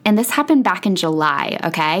 And this happened back in July,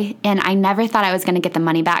 okay? And I never thought I was going to get the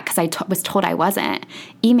money back because I was told I wasn't.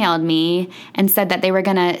 Emailed me and said that they were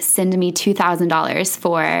going to send me $2,000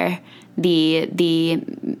 for the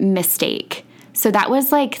mistake. So that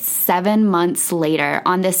was like 7 months later,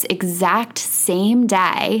 on this exact same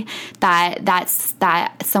day that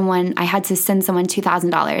someone, I had to send someone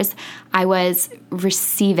 $2,000. I was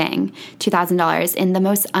receiving $2,000 in the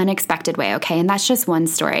most unexpected way, okay? And that's just one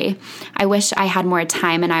story. I wish I had more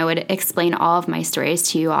time and I would explain all of my stories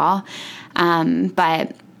to you all.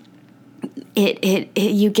 But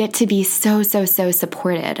you get to be so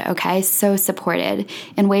supported, okay? So supported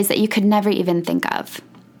in ways that you could never even think of.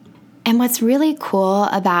 And what's really cool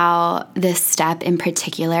about this step in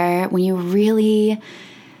particular, when you really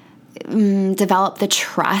develop the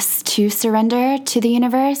trust to surrender to the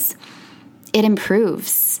universe, it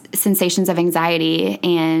improves sensations of anxiety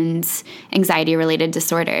and anxiety-related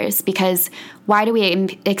disorders. Because why do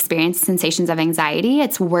we experience sensations of anxiety?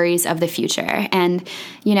 It's worries of the future. And,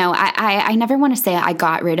 you know, I never want to say I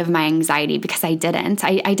got rid of my anxiety, because I didn't.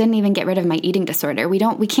 I didn't even get rid of my eating disorder.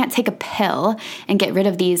 We can't take a pill and get rid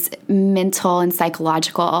of these mental and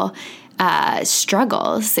psychological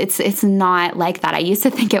struggles. It's not like that. I used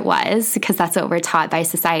to think it was, because that's what we're taught by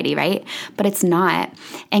society, right? But it's not.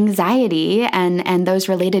 Anxiety and those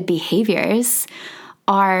related behaviors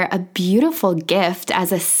are a beautiful gift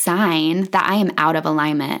as a sign that I am out of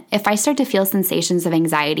alignment. If I start to feel sensations of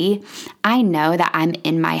anxiety, I know that I'm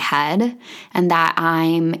in my head and that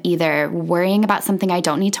I'm either worrying about something I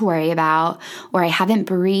don't need to worry about, or I haven't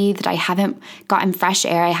breathed, I haven't gotten fresh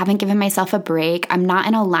air, I haven't given myself a break, I'm not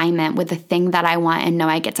in alignment with the thing that I want and know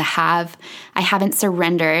I get to have, I haven't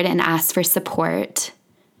surrendered and asked for support.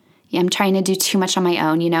 I'm trying to do too much on my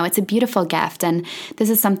own. You know, it's a beautiful gift. And this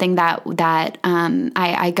is something that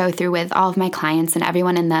I go through with all of my clients, and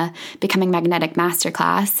everyone in the Becoming Magnetic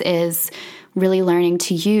Masterclass is really learning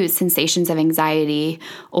to use sensations of anxiety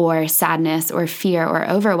or sadness or fear or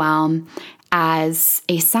overwhelm as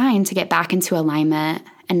a sign to get back into alignment,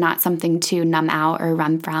 and not something to numb out or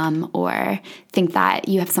run from or think that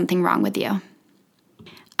you have something wrong with you.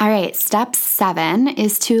 All right, step 7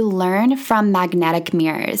 is to learn from magnetic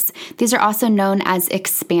mirrors. These are also known as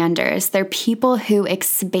expanders. They're people who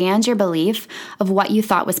expand your belief of what you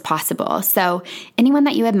thought was possible. So anyone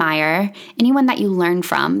that you admire, anyone that you learn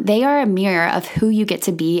from, they are a mirror of who you get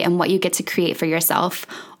to be and what you get to create for yourself.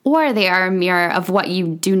 Or they are a mirror of what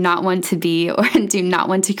you do not want to be or do not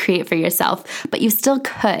want to create for yourself, but you still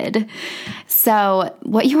could. So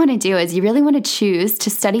what you want to do is you really want to choose to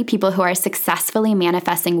study people who are successfully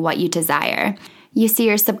manifesting what you desire. You see,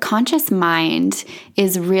 your subconscious mind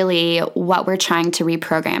is really what we're trying to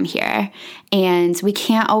reprogram here. And we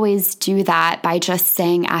can't always do that by just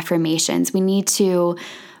saying affirmations. We need to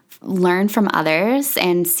learn from others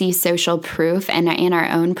and see social proof and in our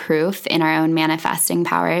own proof in our own manifesting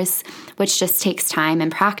powers, which just takes time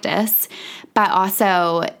and practice. But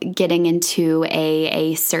also getting into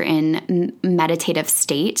a certain meditative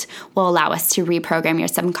state will allow us to reprogram your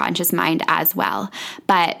subconscious mind as well.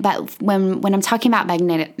 But when I'm talking about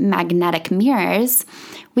magnetic mirrors,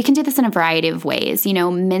 we can do this in a variety of ways. You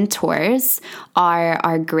know, mentors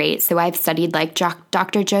are great. So I've studied like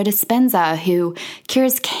Dr. Joe Dispenza, who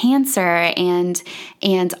cures cancer and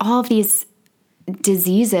all of these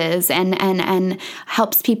diseases and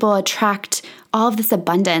helps people attract all of this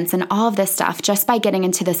abundance and all of this stuff just by getting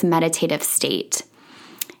into this meditative state.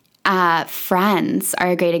 Friends are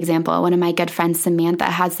a great example. One of my good friends, Samantha,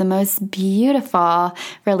 has the most beautiful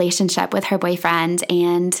relationship with her boyfriend,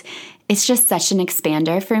 and it's just such an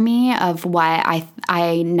expander for me of what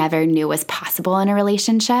I never knew was possible in a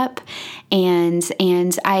relationship. And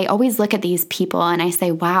I always look at these people and I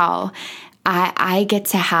say, wow, I get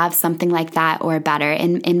to have something like that or better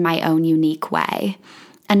in my own unique way.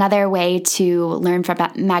 Another way to learn from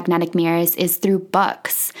magnetic mirrors is through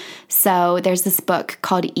books. So there's this book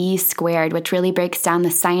called E Squared, which really breaks down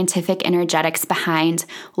the scientific energetics behind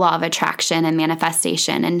law of attraction and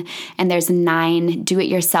manifestation. And there's 9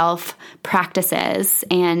 do-it-yourself practices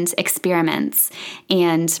and experiments.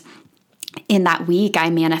 And in that week, I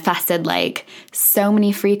manifested like so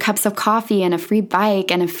many free cups of coffee and a free bike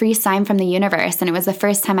and a free sign from the universe. And it was the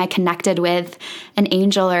first time I connected with an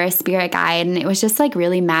angel or a spirit guide. And it was just like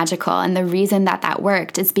really magical. And the reason that that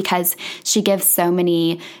worked is because she gives so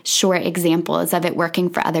many short examples of it working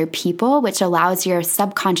for other people, which allows your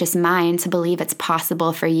subconscious mind to believe it's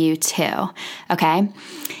possible for you too. Okay.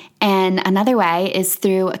 And another way is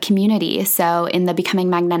through a community. So in the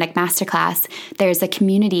Becoming Magnetic Masterclass, there's a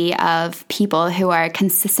community of people who are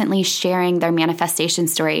consistently sharing their manifestation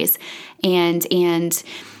stories. And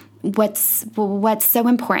what's so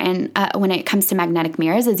important when it comes to magnetic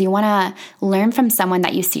mirrors is you want to learn from someone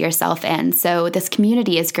that you see yourself in. So this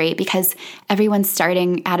community is great because everyone's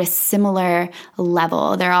starting at a similar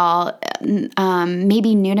level. They're all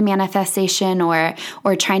maybe new to manifestation or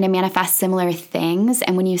trying to manifest similar things.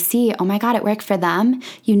 And when you see, oh my God, it worked for them,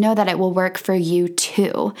 you know that it will work for you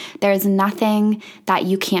too. There's nothing that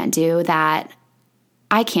you can't do that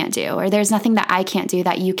I can't do, or there's nothing that I can't do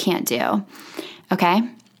that you can't do. Okay?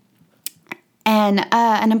 And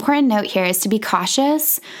an important note here is to be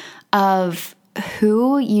cautious of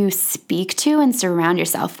who you speak to and surround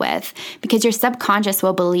yourself with, because your subconscious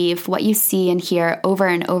will believe what you see and hear over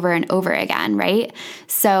and over and over again, right?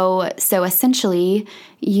 So essentially,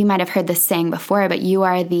 you might have heard this saying before, but you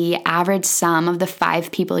are the average sum of the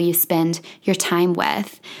 5 people you spend your time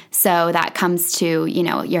with. So that comes to,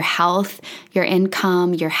 your health, your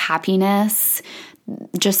income, your happiness,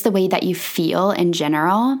 just the way that you feel in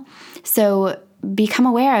general. So become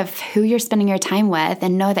aware of who you're spending your time with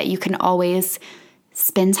and know that you can always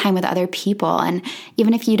spend time with other people. And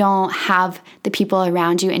even if you don't have the people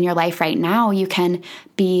around you in your life right now, you can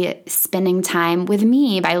be spending time with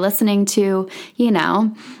me by listening to,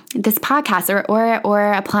 this podcast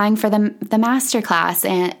or applying for the masterclass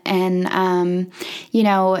and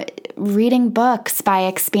reading books by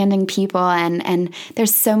expanding people. And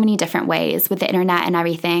there's so many different ways with the internet and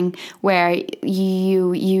everything where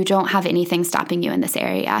you don't have anything stopping you in this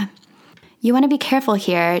area. You want to be careful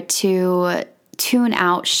here to tune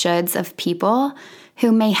out shoulds of people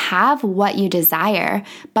who may have what you desire,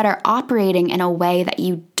 but are operating in a way that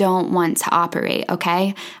you don't want to operate,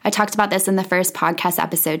 okay? I talked about this in the first podcast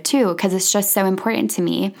episode too, because it's just so important to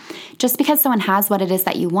me. Just because someone has what it is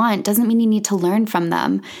that you want doesn't mean you need to learn from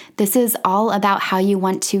them. This is all about how you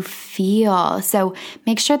want to feel. So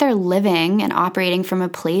make sure they're living and operating from a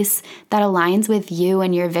place that aligns with you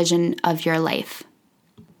and your vision of your life.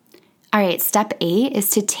 All right, step 8 is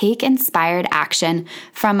to take inspired action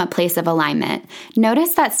from a place of alignment.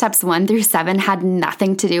 Notice that steps 1 through 7 had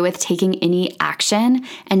nothing to do with taking any action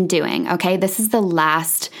and doing, okay? This is the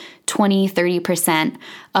last 20, 30%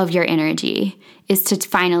 of your energy is to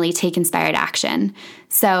finally take inspired action.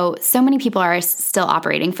 So many people are still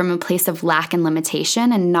operating from a place of lack and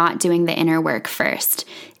limitation and not doing the inner work first.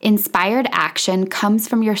 Inspired action comes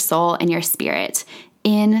from your soul and your spirit.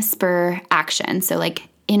 Inspire action. So like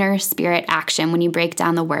inner spirit action, when you break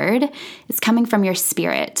down the word, is coming from your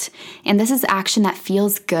spirit. And this is action that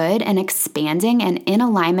feels good and expanding and in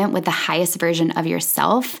alignment with the highest version of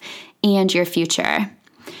yourself and your future.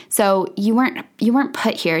 So you weren't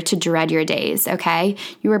put here to dread your days, okay?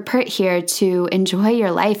 You were put here to enjoy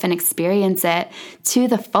your life and experience it to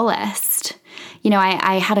the fullest.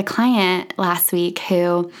 I had a client last week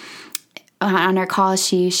who, on our call,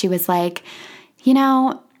 she was like,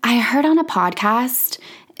 I heard on a podcast,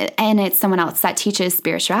 and it's someone else that teaches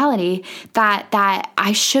spirituality, that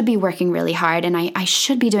I should be working really hard and I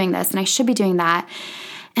should be doing this and I should be doing that.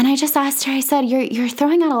 And I just asked her, I said, you're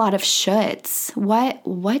throwing out a lot of shoulds.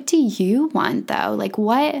 What do you want though? Like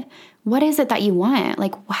what is it that you want?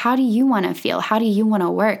 Like how do you want to feel? How do you want to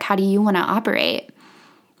work? How do you want to operate?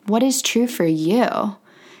 What is true for you?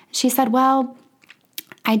 She said, well,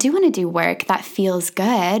 I do want to do work that feels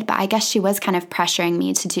good, but I guess she was kind of pressuring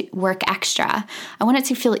me to do work extra. I want it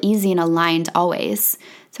to feel easy and aligned always.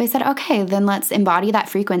 So I said, okay, then let's embody that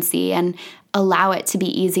frequency and allow it to be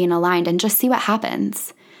easy and aligned and just see what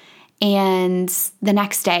happens. And the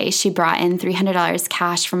next day, she brought in $300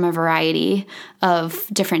 cash from a variety of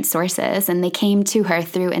different sources, and they came to her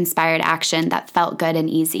through inspired action that felt good and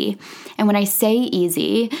easy. And when I say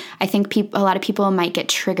easy, I think a lot of people might get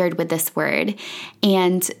triggered with this word.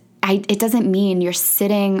 And it doesn't mean you're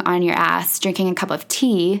sitting on your ass drinking a cup of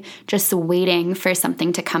tea just waiting for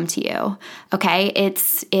something to come to you, okay?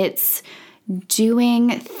 It's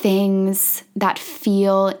doing things that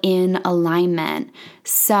feel in alignment.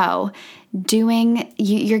 So you're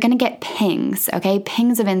going to get pings, okay?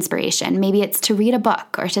 Pings of inspiration. Maybe it's to read a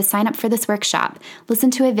book or to sign up for this workshop,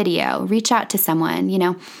 listen to a video, reach out to someone,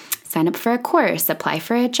 sign up for a course, apply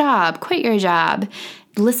for a job, quit your job,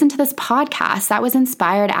 listen to this podcast. That was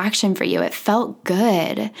inspired action for you. It felt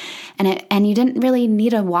good. And you didn't really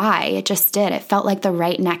need a why. It just did. It felt like the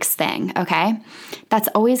right next thing, okay? That's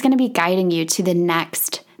always going to be guiding you to the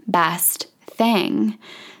next best thing.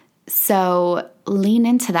 So lean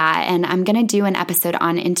into that. And I'm going to do an episode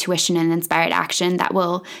on intuition and inspired action that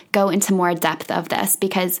will go into more depth of this,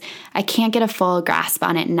 because I can't get a full grasp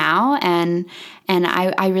on it now. And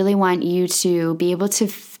I really want you to be able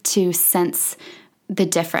to sense the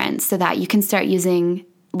difference so that you can start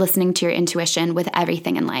listening to your intuition with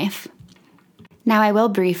everything in life. Now, I will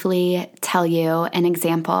briefly tell you an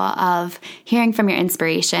example of hearing from your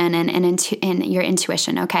inspiration and your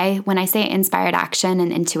intuition, okay? When I say inspired action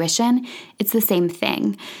and intuition, it's the same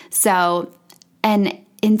thing. So an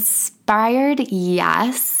inspired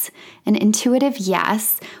yes, an intuitive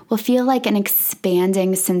yes will feel like an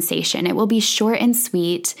expanding sensation. It will be short and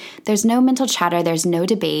sweet. There's no mental chatter. There's no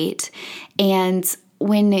debate. And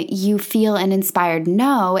when you feel an inspired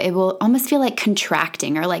no, it will almost feel like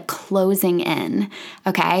contracting or like closing in,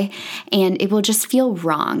 okay? And it will just feel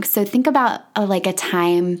wrong. So think about like a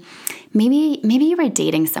time, maybe you were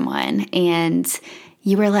dating someone and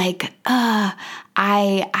you were like,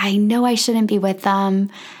 I know I shouldn't be with them.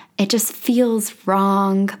 It just feels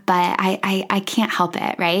wrong, but I can't help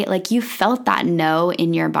it, right? Like you felt that no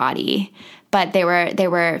in your body, but there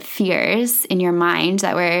were fears in your mind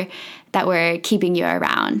that were keeping you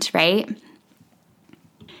around, right?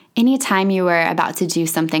 Anytime you were about to do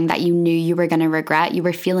something that you knew you were going to regret, you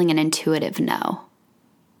were feeling an intuitive no,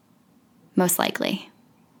 most likely.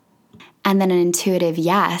 And then an intuitive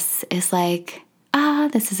yes is like,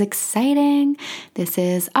 this is exciting. This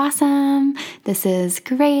is awesome. This is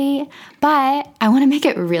great. But I want to make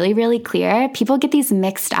it really, really clear. People get these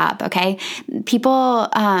mixed up, okay? People,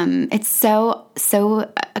 it's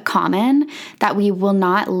so common that we will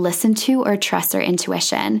not listen to or trust our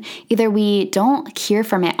intuition. Either we don't hear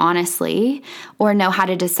from it honestly or know how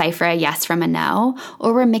to decipher a yes from a no,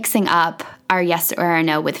 or we're mixing up our yes or our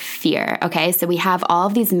no with fear, okay? So we have all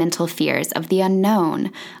of these mental fears of the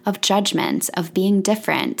unknown, of judgment, of being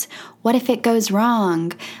different. What if it goes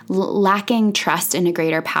wrong? Lacking trust in a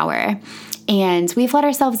greater power. And we've let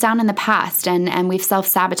ourselves down in the past and we've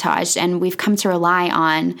self-sabotaged and we've come to rely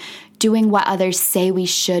on doing what others say we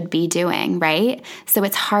should be doing, right? So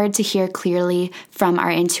it's hard to hear clearly from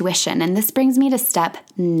our intuition. And this brings me to step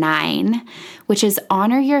 9, which is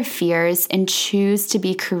honor your fears and choose to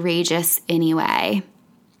be courageous anyway.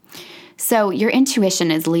 So your intuition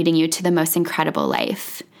is leading you to the most incredible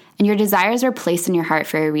life. And your desires were placed in your heart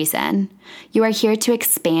for a reason. You are here to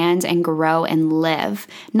expand and grow and live,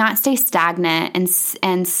 not stay stagnant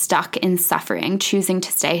and stuck in suffering, choosing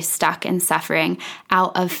to stay stuck in suffering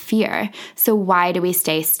out of fear. So why do we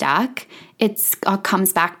stay stuck? It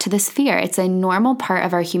comes back to this fear. It's a normal part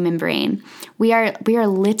of our human brain. We are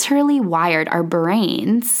literally wired, our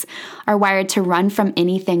brains are wired to run from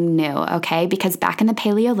anything new, okay? Because back in the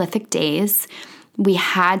Paleolithic days, we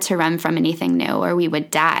had to run from anything new or we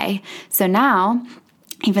would die. So now,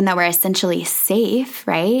 even though we're essentially safe,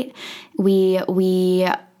 right? We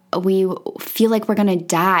feel like we're going to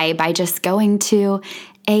die by just going to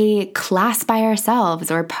a class by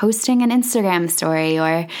ourselves or posting an Instagram story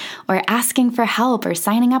or asking for help or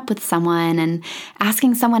signing up with someone and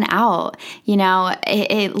asking someone out. You know,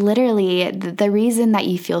 it literally, the reason that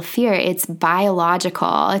you feel fear, it's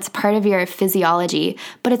biological. It's part of your physiology,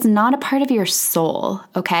 but it's not a part of your soul,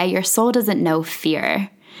 okay? Your soul doesn't know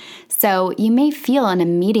fear. So you may feel an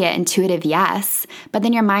immediate intuitive yes, but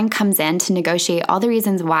then your mind comes in to negotiate all the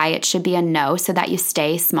reasons why it should be a no so that you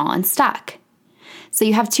stay small and stuck. So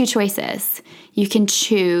you have two choices. You can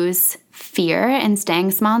choose fear and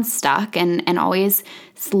staying small and stuck and always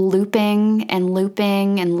looping and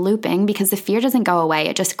looping and looping because the fear doesn't go away.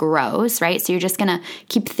 It just grows, right? So you're just going to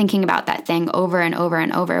keep thinking about that thing over and over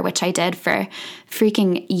and over, which I did for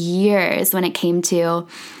freaking years when it came to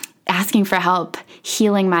asking for help,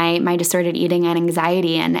 healing my disordered eating and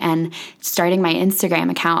anxiety and starting my Instagram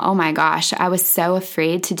account. Oh my gosh, I was so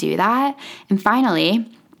afraid to do that. And finally,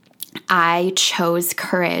 I chose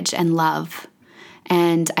courage and love,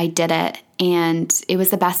 and I did it, and it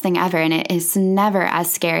was the best thing ever, and it is never as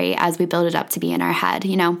scary as we build it up to be in our head.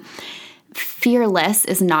 You know, fearless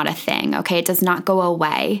is not a thing, okay? It does not go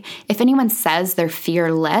away. If anyone says they're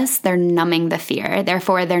fearless, they're numbing the fear.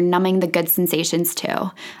 Therefore, they're numbing the good sensations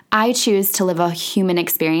too. I choose to live a human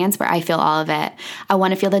experience where I feel all of it. I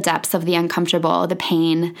want to feel the depths of the uncomfortable, the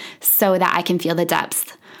pain, so that I can feel the depths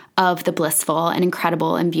of the blissful and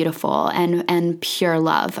incredible and beautiful and pure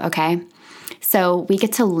love, okay? So we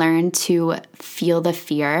get to learn to feel the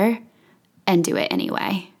fear and do it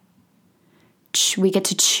anyway. We get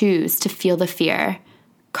to choose to feel the fear,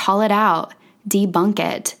 call it out, debunk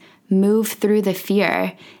it, move through the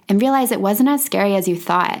fear, and realize it wasn't as scary as you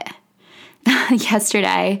thought.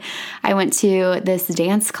 Yesterday, I went to this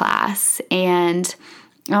dance class, and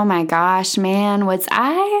oh my gosh, man, was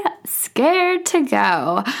I scared to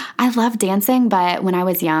go. I love dancing, but when I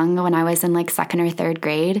was young, when I was in like second or third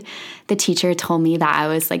grade, the teacher told me that I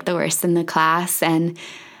was like the worst in the class, and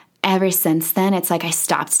ever since then, it's like I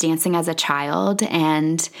stopped dancing as a child.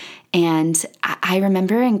 And I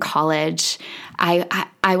remember in college,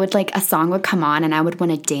 I would like, a song would come on and I would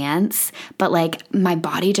want to dance, but like my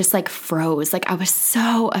body just like froze. Like I was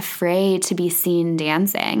so afraid to be seen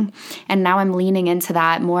dancing. And now I'm leaning into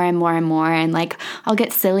that more and more and more. And like I'll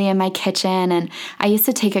get silly in my kitchen. And I used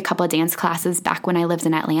to take a couple of dance classes back when I lived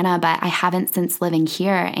in Atlanta, but I haven't since living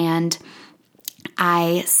here. And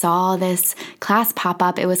I saw this class pop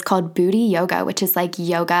up. It was called Booty Yoga, which is like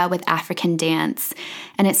yoga with African dance.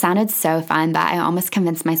 And it sounded so fun, but I almost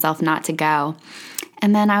convinced myself not to go.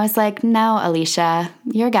 And then I was like, no, Alicia,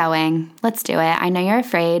 you're going. Let's do it. I know you're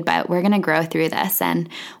afraid, but we're going to grow through this. And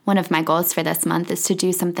one of my goals for this month is to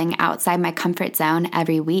do something outside my comfort zone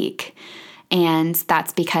every week. And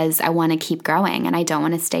that's because I want to keep growing and I don't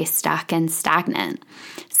want to stay stuck and stagnant.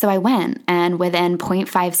 So I went, and within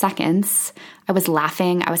 0.5 seconds, I was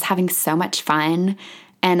laughing. I was having so much fun,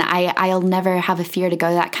 and I'll never have a fear to go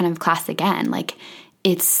to that kind of class again. Like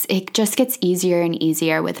it just gets easier and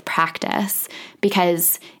easier with practice,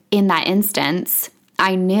 because in that instance,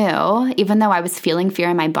 I knew, even though I was feeling fear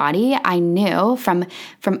in my body, I knew from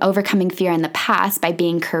overcoming fear in the past by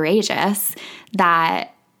being courageous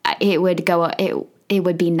that it would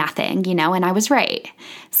be nothing, and I was right.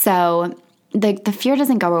 So the fear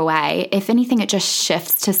doesn't go away. If anything, it just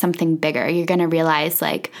shifts to something bigger. You're going to realize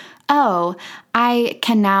like, oh, I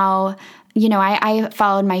can now, I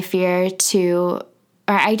followed my fear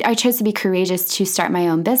I chose to be courageous to start my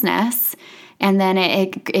own business. And then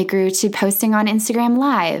it grew to posting on Instagram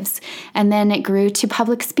Lives. And then it grew to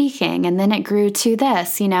public speaking. And then it grew to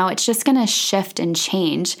this, it's just going to shift and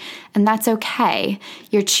change. And that's okay.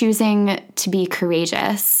 You're choosing to be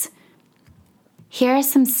courageous. Here are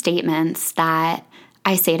some statements that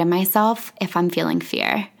I say to myself if I'm feeling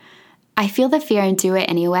fear. I feel the fear and do it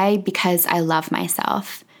anyway because I love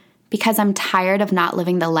myself, because I'm tired of not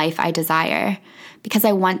living the life I desire, because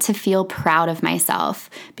I want to feel proud of myself,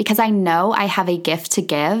 because I know I have a gift to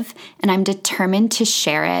give and I'm determined to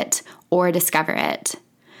share it or discover it,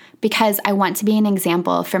 because I want to be an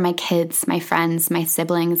example for my kids, my friends, my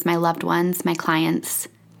siblings, my loved ones, my clients,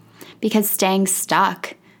 because staying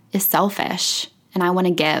stuck is selfish and I want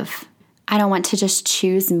to give. I don't want to just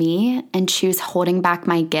choose me and choose holding back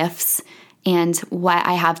my gifts and what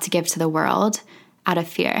I have to give to the world out of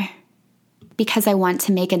fear, because I want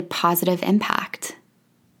to make a positive impact.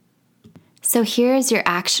 So here's your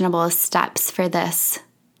actionable steps for this.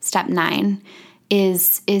 Step 9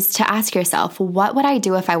 is to ask yourself, what would I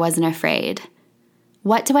do if I wasn't afraid?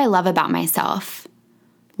 What do I love about myself?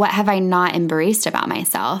 What have I not embraced about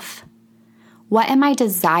myself? What am I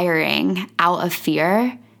desiring out of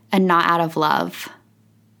fear and not out of love?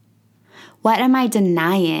 What am I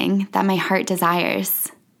denying that my heart desires?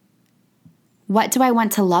 What do I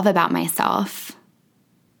want to love about myself?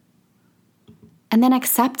 And then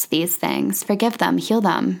accept these things, forgive them, heal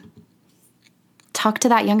them. Talk to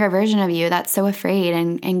that younger version of you that's so afraid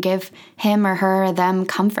and give him or her or them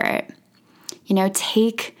comfort.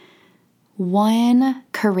 Take one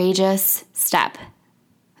courageous step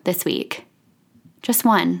this week. Just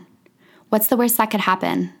one. What's the worst that could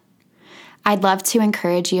happen? I'd love to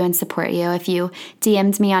encourage you and support you. If you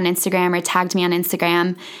DM'd me on Instagram or tagged me on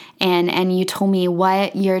Instagram and you told me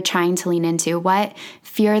what you're trying to lean into, what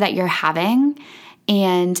fear that you're having,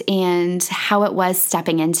 and how it was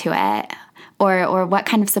stepping into it, or what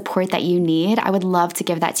kind of support that you need, I would love to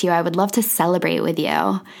give that to you. I would love to celebrate with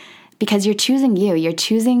you, because you're choosing you're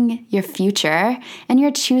choosing your future, and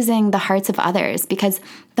you're choosing the hearts of others, because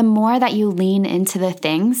the more that you lean into the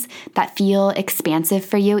things that feel expansive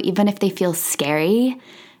for you, even if they feel scary,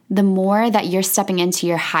 the more that you're stepping into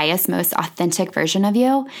your highest, most authentic version of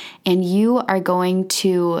you, and you are going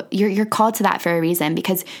to, you're called to that for a reason,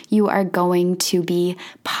 because you are going to be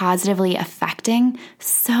positively affecting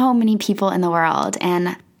so many people in the world,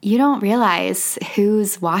 and you don't realize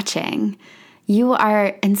who's watching. You are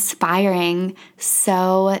inspiring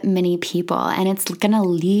so many people, and it's going to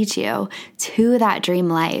lead you to that dream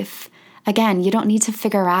life Again, you don't need to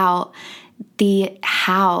figure out the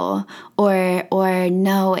how or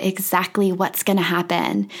know exactly what's going to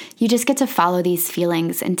happen. You just get to follow these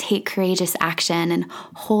feelings and take courageous action and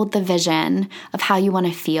hold the vision of how you want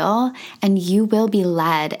to feel, and you will be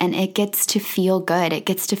led, and it gets to feel good. It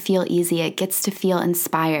gets to feel easy. It gets to feel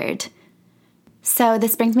inspired. So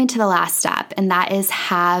this brings me to the last step, and that is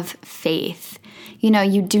have faith.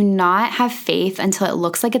 You do not have faith until it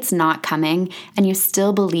looks like it's not coming and you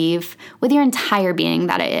still believe with your entire being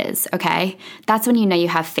that it is, okay? That's when you know you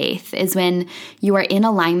have faith, is when you are in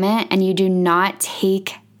alignment and you do not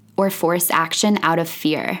take or force action out of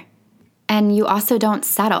fear. And you also don't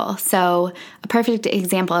settle. So a perfect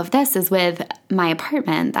example of this is with my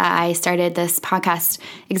apartment that I started this podcast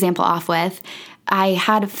example off with. I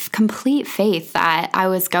had complete faith that I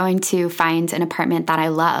was going to find an apartment that I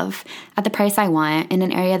love at the price I want in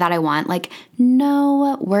an area that I want. Like,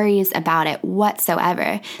 no worries about it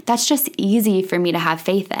whatsoever. That's just easy for me to have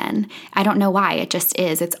faith in. I don't know why. It just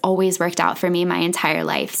is. It's always worked out for me my entire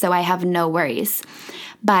life. So I have no worries.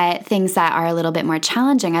 But things that are a little bit more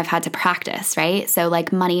challenging, I've had to practice, right? So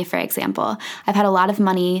like money, for example. I've had a lot of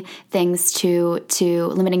money things to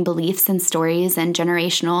limiting beliefs and stories and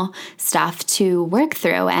generational stuff to work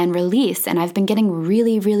through and release. And I've been getting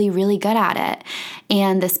really, really, really good at it.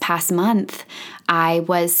 And this past month, I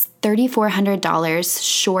was $3,400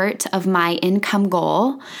 short of my income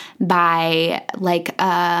goal by like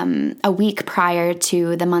a week prior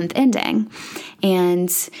to the month ending.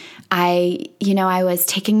 And I was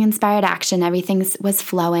taking inspired action. Everything was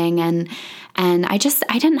flowing, and I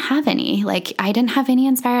didn't have any. I didn't have any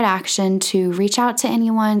inspired action to reach out to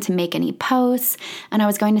anyone, to make any posts. And I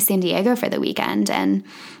was going to San Diego for the weekend, and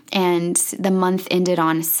the month ended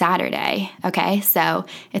on Saturday. Okay, so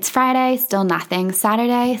it's Friday, still nothing.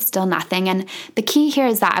 Saturday, still nothing. And the key here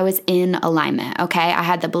is that I was in alignment. Okay, I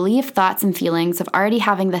had the belief, thoughts, and feelings of already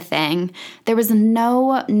having the thing. There was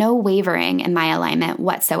no wavering in my alignment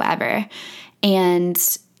whatsoever. And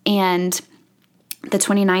the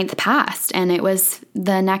 29th passed, and it was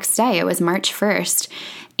the next day. It was March 1st,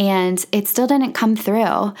 and it still didn't come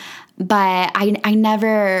through. But I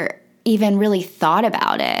never even really thought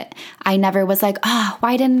about it. I never was like,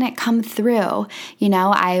 why didn't it come through?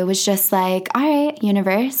 I was just like, all right,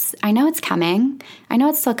 universe, I know it's coming. I know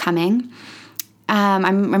it's still coming.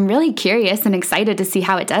 I'm really curious and excited to see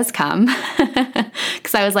how it does come.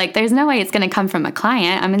 Because I was like, there's no way it's going to come from a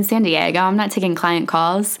client. I'm in San Diego. I'm not taking client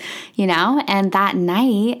calls, And that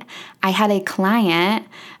night I had a client,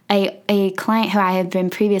 a client who I had been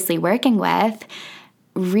previously working with,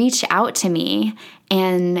 reach out to me.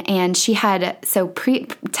 And she had,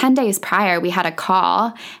 10 days prior, we had a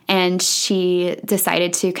call, and she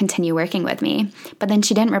decided to continue working with me. But then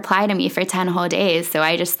she didn't reply to me for 10 whole days. So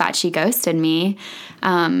I just thought she ghosted me,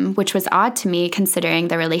 which was odd to me considering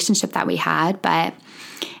the relationship that we had. But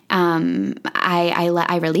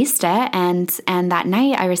I released it. And that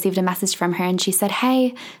night I received a message from her, and she said,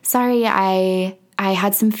 hey, sorry, I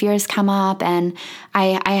had some fears come up, and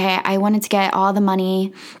I wanted to get all the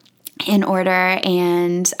money in order,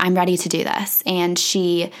 and I'm ready to do this. And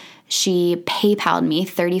she PayPal'd me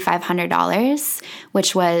 $3,500,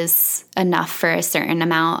 which was enough for a certain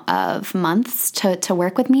amount of months to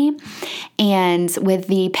work with me. And with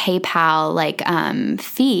the PayPal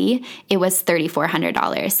fee, it was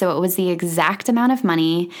 $3,400. So it was the exact amount of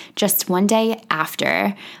money just one day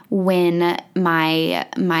after when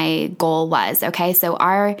my goal was. Okay, so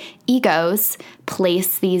our egos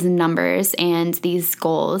place these numbers and these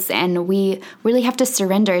goals, and we really have to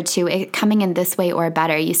surrender to it coming in this way or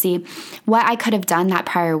better. You see, what I could have done that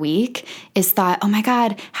prior week is thought, oh my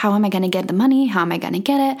God, how am I going to get the money? How am I going to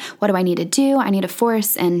get it? What do I need to do? I need to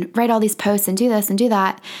force and write all these posts and do this and do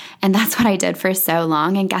that. And that's what I did for so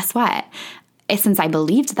long. And guess what? Since I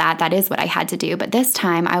believed that is what I had to do. But this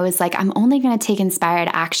time I was like, I'm only going to take inspired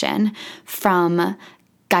action from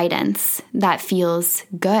guidance that feels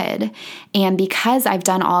good. And because I've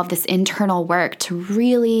done all of this internal work to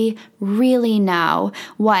really, really know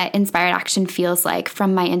what inspired action feels like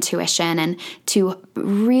from my intuition, and to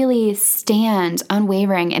really stand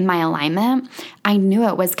unwavering in my alignment, I knew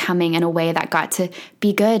it was coming in a way that got to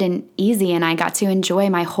be good and easy. And I got to enjoy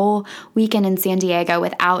my whole weekend in San Diego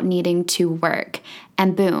without needing to work.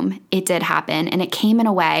 And boom, it did happen. And it came in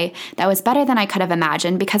a way that was better than I could have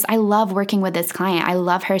imagined, because I love working with this client. I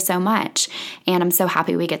love her so much. And I'm so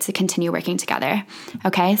happy we get to continue working together.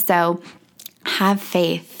 Okay, so have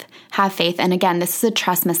faith. Have faith. And again, this is a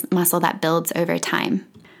trust muscle that builds over time.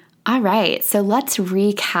 All right, so let's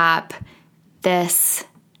recap this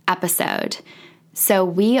episode. So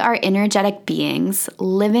we are energetic beings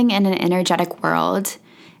living in an energetic world.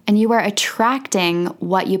 and you are attracting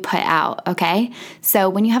what you put out, okay? So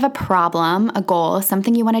when you have a problem, a goal,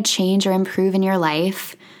 something you want to change or improve in your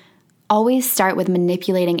life, always start with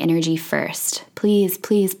manipulating energy first. Please,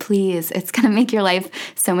 please, please. It's going to make your life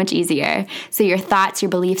so much easier. So your thoughts, your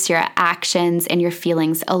beliefs, your actions, and your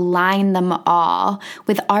feelings, align them all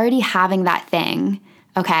with already having that thing,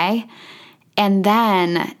 okay? And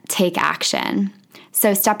then take action.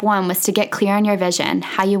 So step 1 was to get clear on your vision,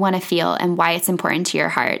 how you want to feel, and why it's important to your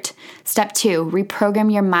heart. Step 2,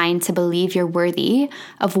 reprogram your mind to believe you're worthy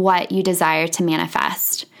of what you desire to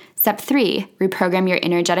manifest. Step 3, reprogram your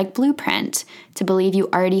energetic blueprint to believe you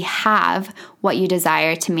already have what you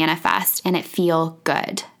desire to manifest and it feel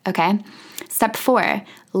good, okay? Step 4,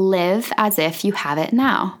 live as if you have it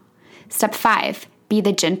now. Step 5, be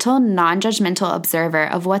the gentle, non-judgmental observer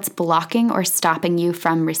of what's blocking or stopping you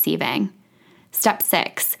from receiving. Step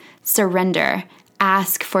 6, surrender.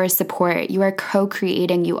 Ask for support. You are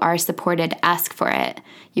co-creating. You are supported. Ask for it.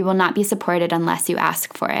 You will not be supported unless you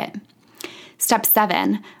ask for it. Step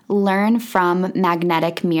 7, learn from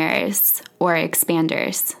magnetic mirrors or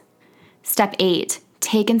expanders. Step 8,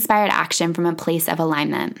 take inspired action from a place of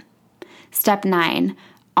alignment. Step 9,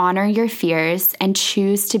 honor your fears and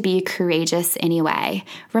choose to be courageous anyway.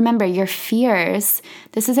 Remember, your fears,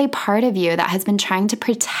 this is a part of you that has been trying to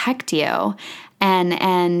protect you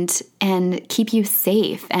and keep you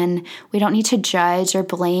safe. And we don't need to judge or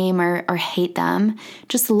blame or hate them.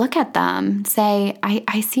 Just look at them. Say,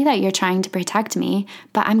 I see that you're trying to protect me,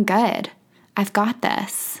 but I'm good. I've got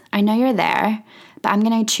this. I know you're there, but I'm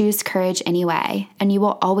going to choose courage anyway. And you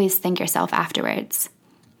will always thank yourself afterwards.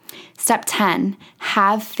 Step 10,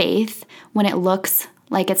 have faith when it looks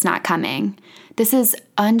like it's not coming. This is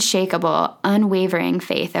unshakable, unwavering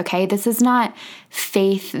faith, okay? This is not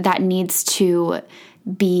faith that needs to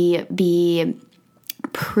be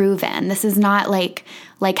proven. This is not like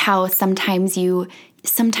how sometimes you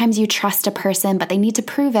trust a person, but they need to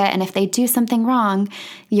prove it, and if they do something wrong,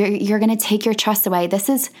 you're going to take your trust away. This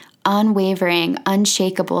is unwavering,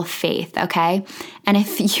 unshakable faith, okay? And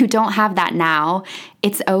if you don't have that now,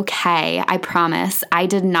 it's okay. I promise. I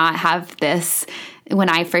did not have this when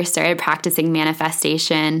I first started practicing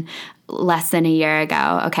manifestation less than a year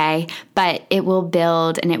ago, okay? But it will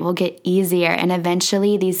build and it will get easier. And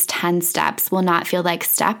eventually these 10 steps will not feel like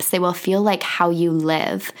steps. They will feel like how you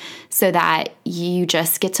live, so that you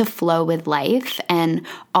just get to flow with life and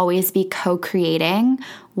always be co-creating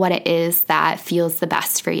what it is that feels the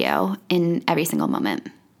best for you in every single moment.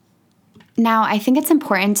 Now, I think it's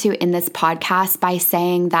important to end this podcast by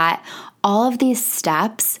saying that all of these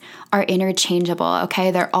steps are interchangeable,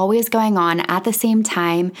 okay? They're always going on at the same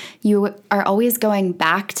time. You are always going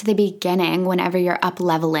back to the beginning whenever you're up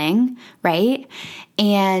leveling, right?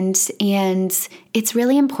 And it's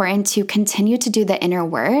really important to continue to do the inner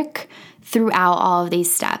work throughout all of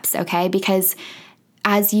these steps, okay? Because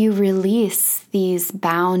as you release these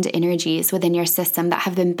bound energies within your system that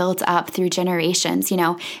have been built up through generations,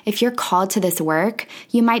 if you're called to this work,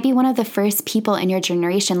 you might be one of the first people in your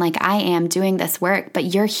generation, like I am, doing this work,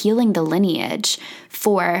 but you're healing the lineage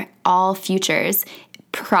for all futures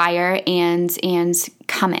prior and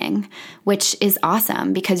coming, which is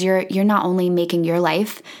awesome, because you're not only making your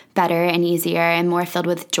life better and easier and more filled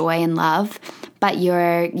with joy and love, but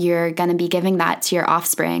you're going to be giving that to your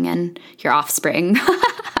offspring and your offspring,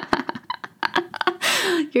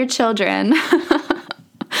 your children,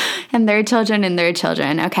 and their children and their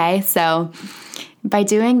children, okay? So by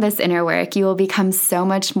doing this inner work, you will become so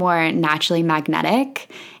much more naturally magnetic,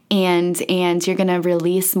 and you're going to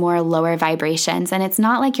release more lower vibrations. And it's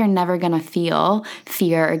not like you're never going to feel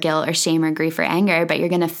fear or guilt or shame or grief or anger, but you're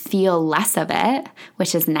going to feel less of it,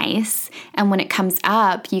 which is nice. And when it comes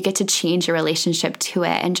up, you get to change your relationship to it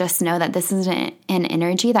and just know that this is an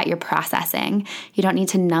energy that you're processing. You don't need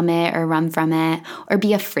to numb it or run from it or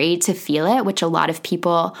be afraid to feel it, which a lot of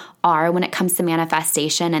people are when it comes to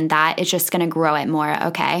manifestation, and that is just going to grow it more,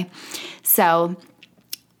 okay? So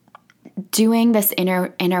doing this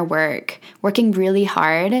inner work, working really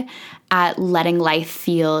hard at letting life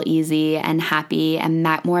feel easy and happy and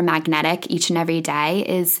more magnetic each and every day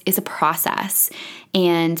is a process.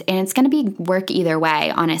 And it's going to be work either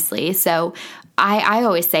way, honestly. So I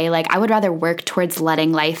always say, I would rather work towards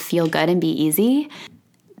letting life feel good and be easy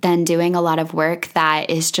than doing a lot of work that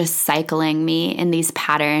is just cycling me in these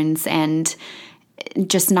patterns and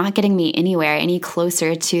just not getting me anywhere any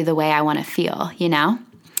closer to the way I want to feel,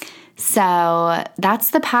 So that's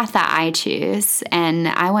the path that I choose, and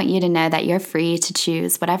I want you to know that you're free to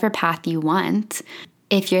choose whatever path you want.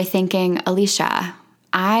 If you're thinking, Alicia,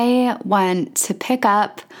 I want to pick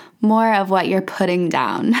up more of what you're putting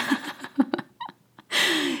down,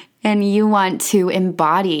 and you want to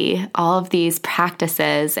embody all of these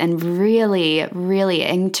practices and really, really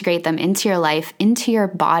integrate them into your life, into your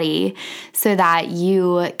body, so that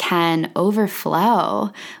you can overflow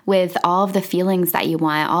with all of the feelings that you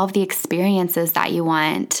want, all of the experiences that you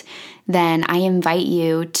want, then I invite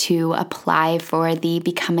you to apply for the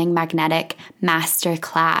Becoming Magnetic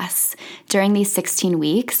Masterclass. During these 16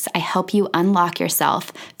 weeks, I help you unlock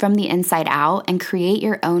yourself from the inside out and create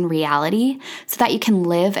your own reality so that you can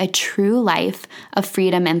live a true life of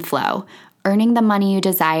freedom and flow, earning the money you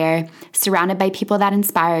desire, surrounded by people that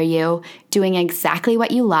inspire you, doing exactly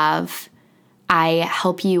what you love. I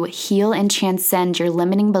help you heal and transcend your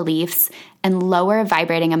limiting beliefs and lower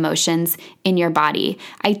vibrating emotions in your body.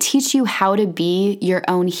 I teach you how to be your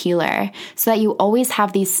own healer so that you always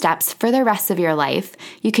have these steps for the rest of your life.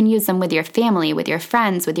 You can use them with your family, with your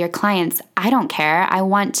friends, with your clients. I don't care. I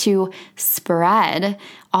want to spread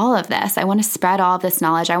all of this. I want to spread all of this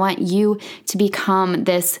knowledge. I want you to become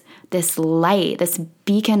this light, this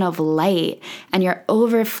beacon of light, and you're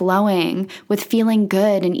overflowing with feeling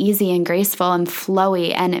good and easy and graceful and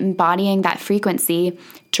flowy and embodying that frequency,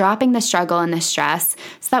 dropping the struggle and the stress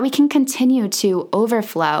so that we can continue to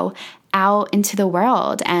overflow out into the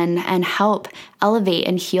world and help elevate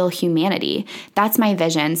and heal humanity. That's my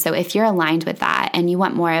vision. So if you're aligned with that and you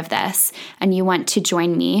want more of this and you want to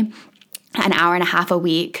join me, an hour and a half a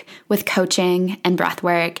week with coaching and breath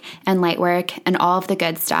work and light work and all of the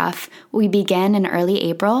good stuff. We begin in early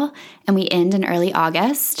April and we end in early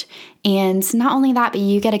August. And not only that, but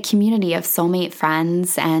you get a community of soulmate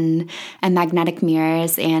friends and magnetic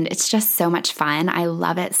mirrors, and it's just so much fun. I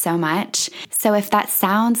love it so much. So if that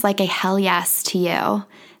sounds like a hell yes to you,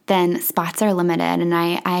 then spots are limited, and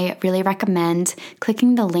I really recommend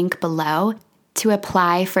clicking the link below to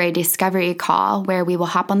apply for a discovery call where we will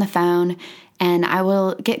hop on the phone and I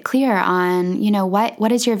will get clear on,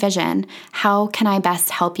 what is your vision? How can I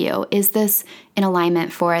best help you? Is this in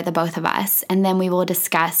alignment for the both of us? And then we will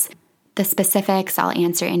discuss the specifics. I'll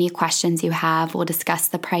answer any questions you have. We'll discuss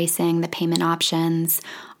the pricing, the payment options,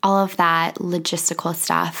 all of that logistical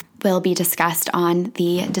stuff will be discussed on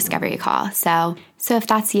the discovery call. So if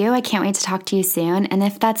that's you, I can't wait to talk to you soon. And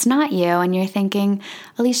if that's not you and you're thinking,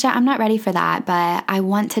 Alicia, I'm not ready for that, but I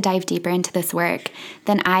want to dive deeper into this work,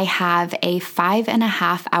 then I have a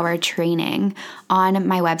 5.5-hour training on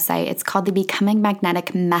my website. It's called the Becoming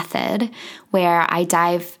Magnetic Method, where I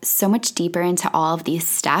dive so much deeper into all of these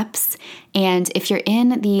steps. And if you're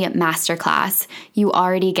in the masterclass, you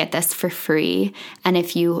already get this for free. And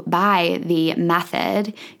if you buy the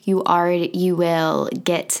method, you will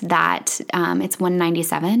get that. It's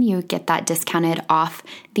 $197. You get that discounted off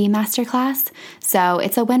the masterclass. So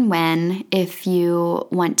it's a win-win. If you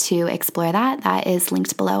want to explore that, that is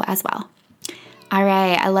linked below as well. All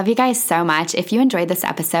right. I love you guys so much. If you enjoyed this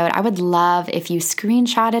episode, I would love if you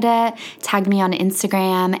screenshotted it, tagged me on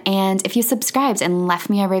Instagram, and if you subscribed and left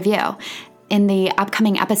me a review. In the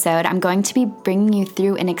upcoming episode, I'm going to be bringing you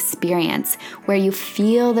through an experience where you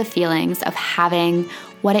feel the feelings of having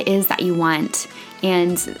what it is that you want.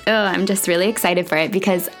 And I'm just really excited for it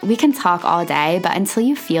because we can talk all day, but until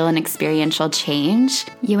you feel an experiential change,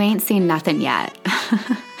 you ain't seen nothing yet.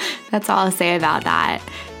 That's all I'll say about that.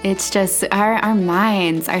 It's just our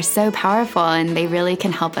minds are so powerful and they really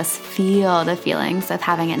can help us feel the feelings of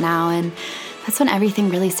having it now. And that's when everything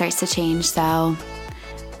really starts to change. So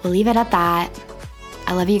we'll leave it at that.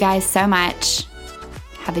 I love you guys so much.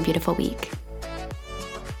 Have a beautiful week.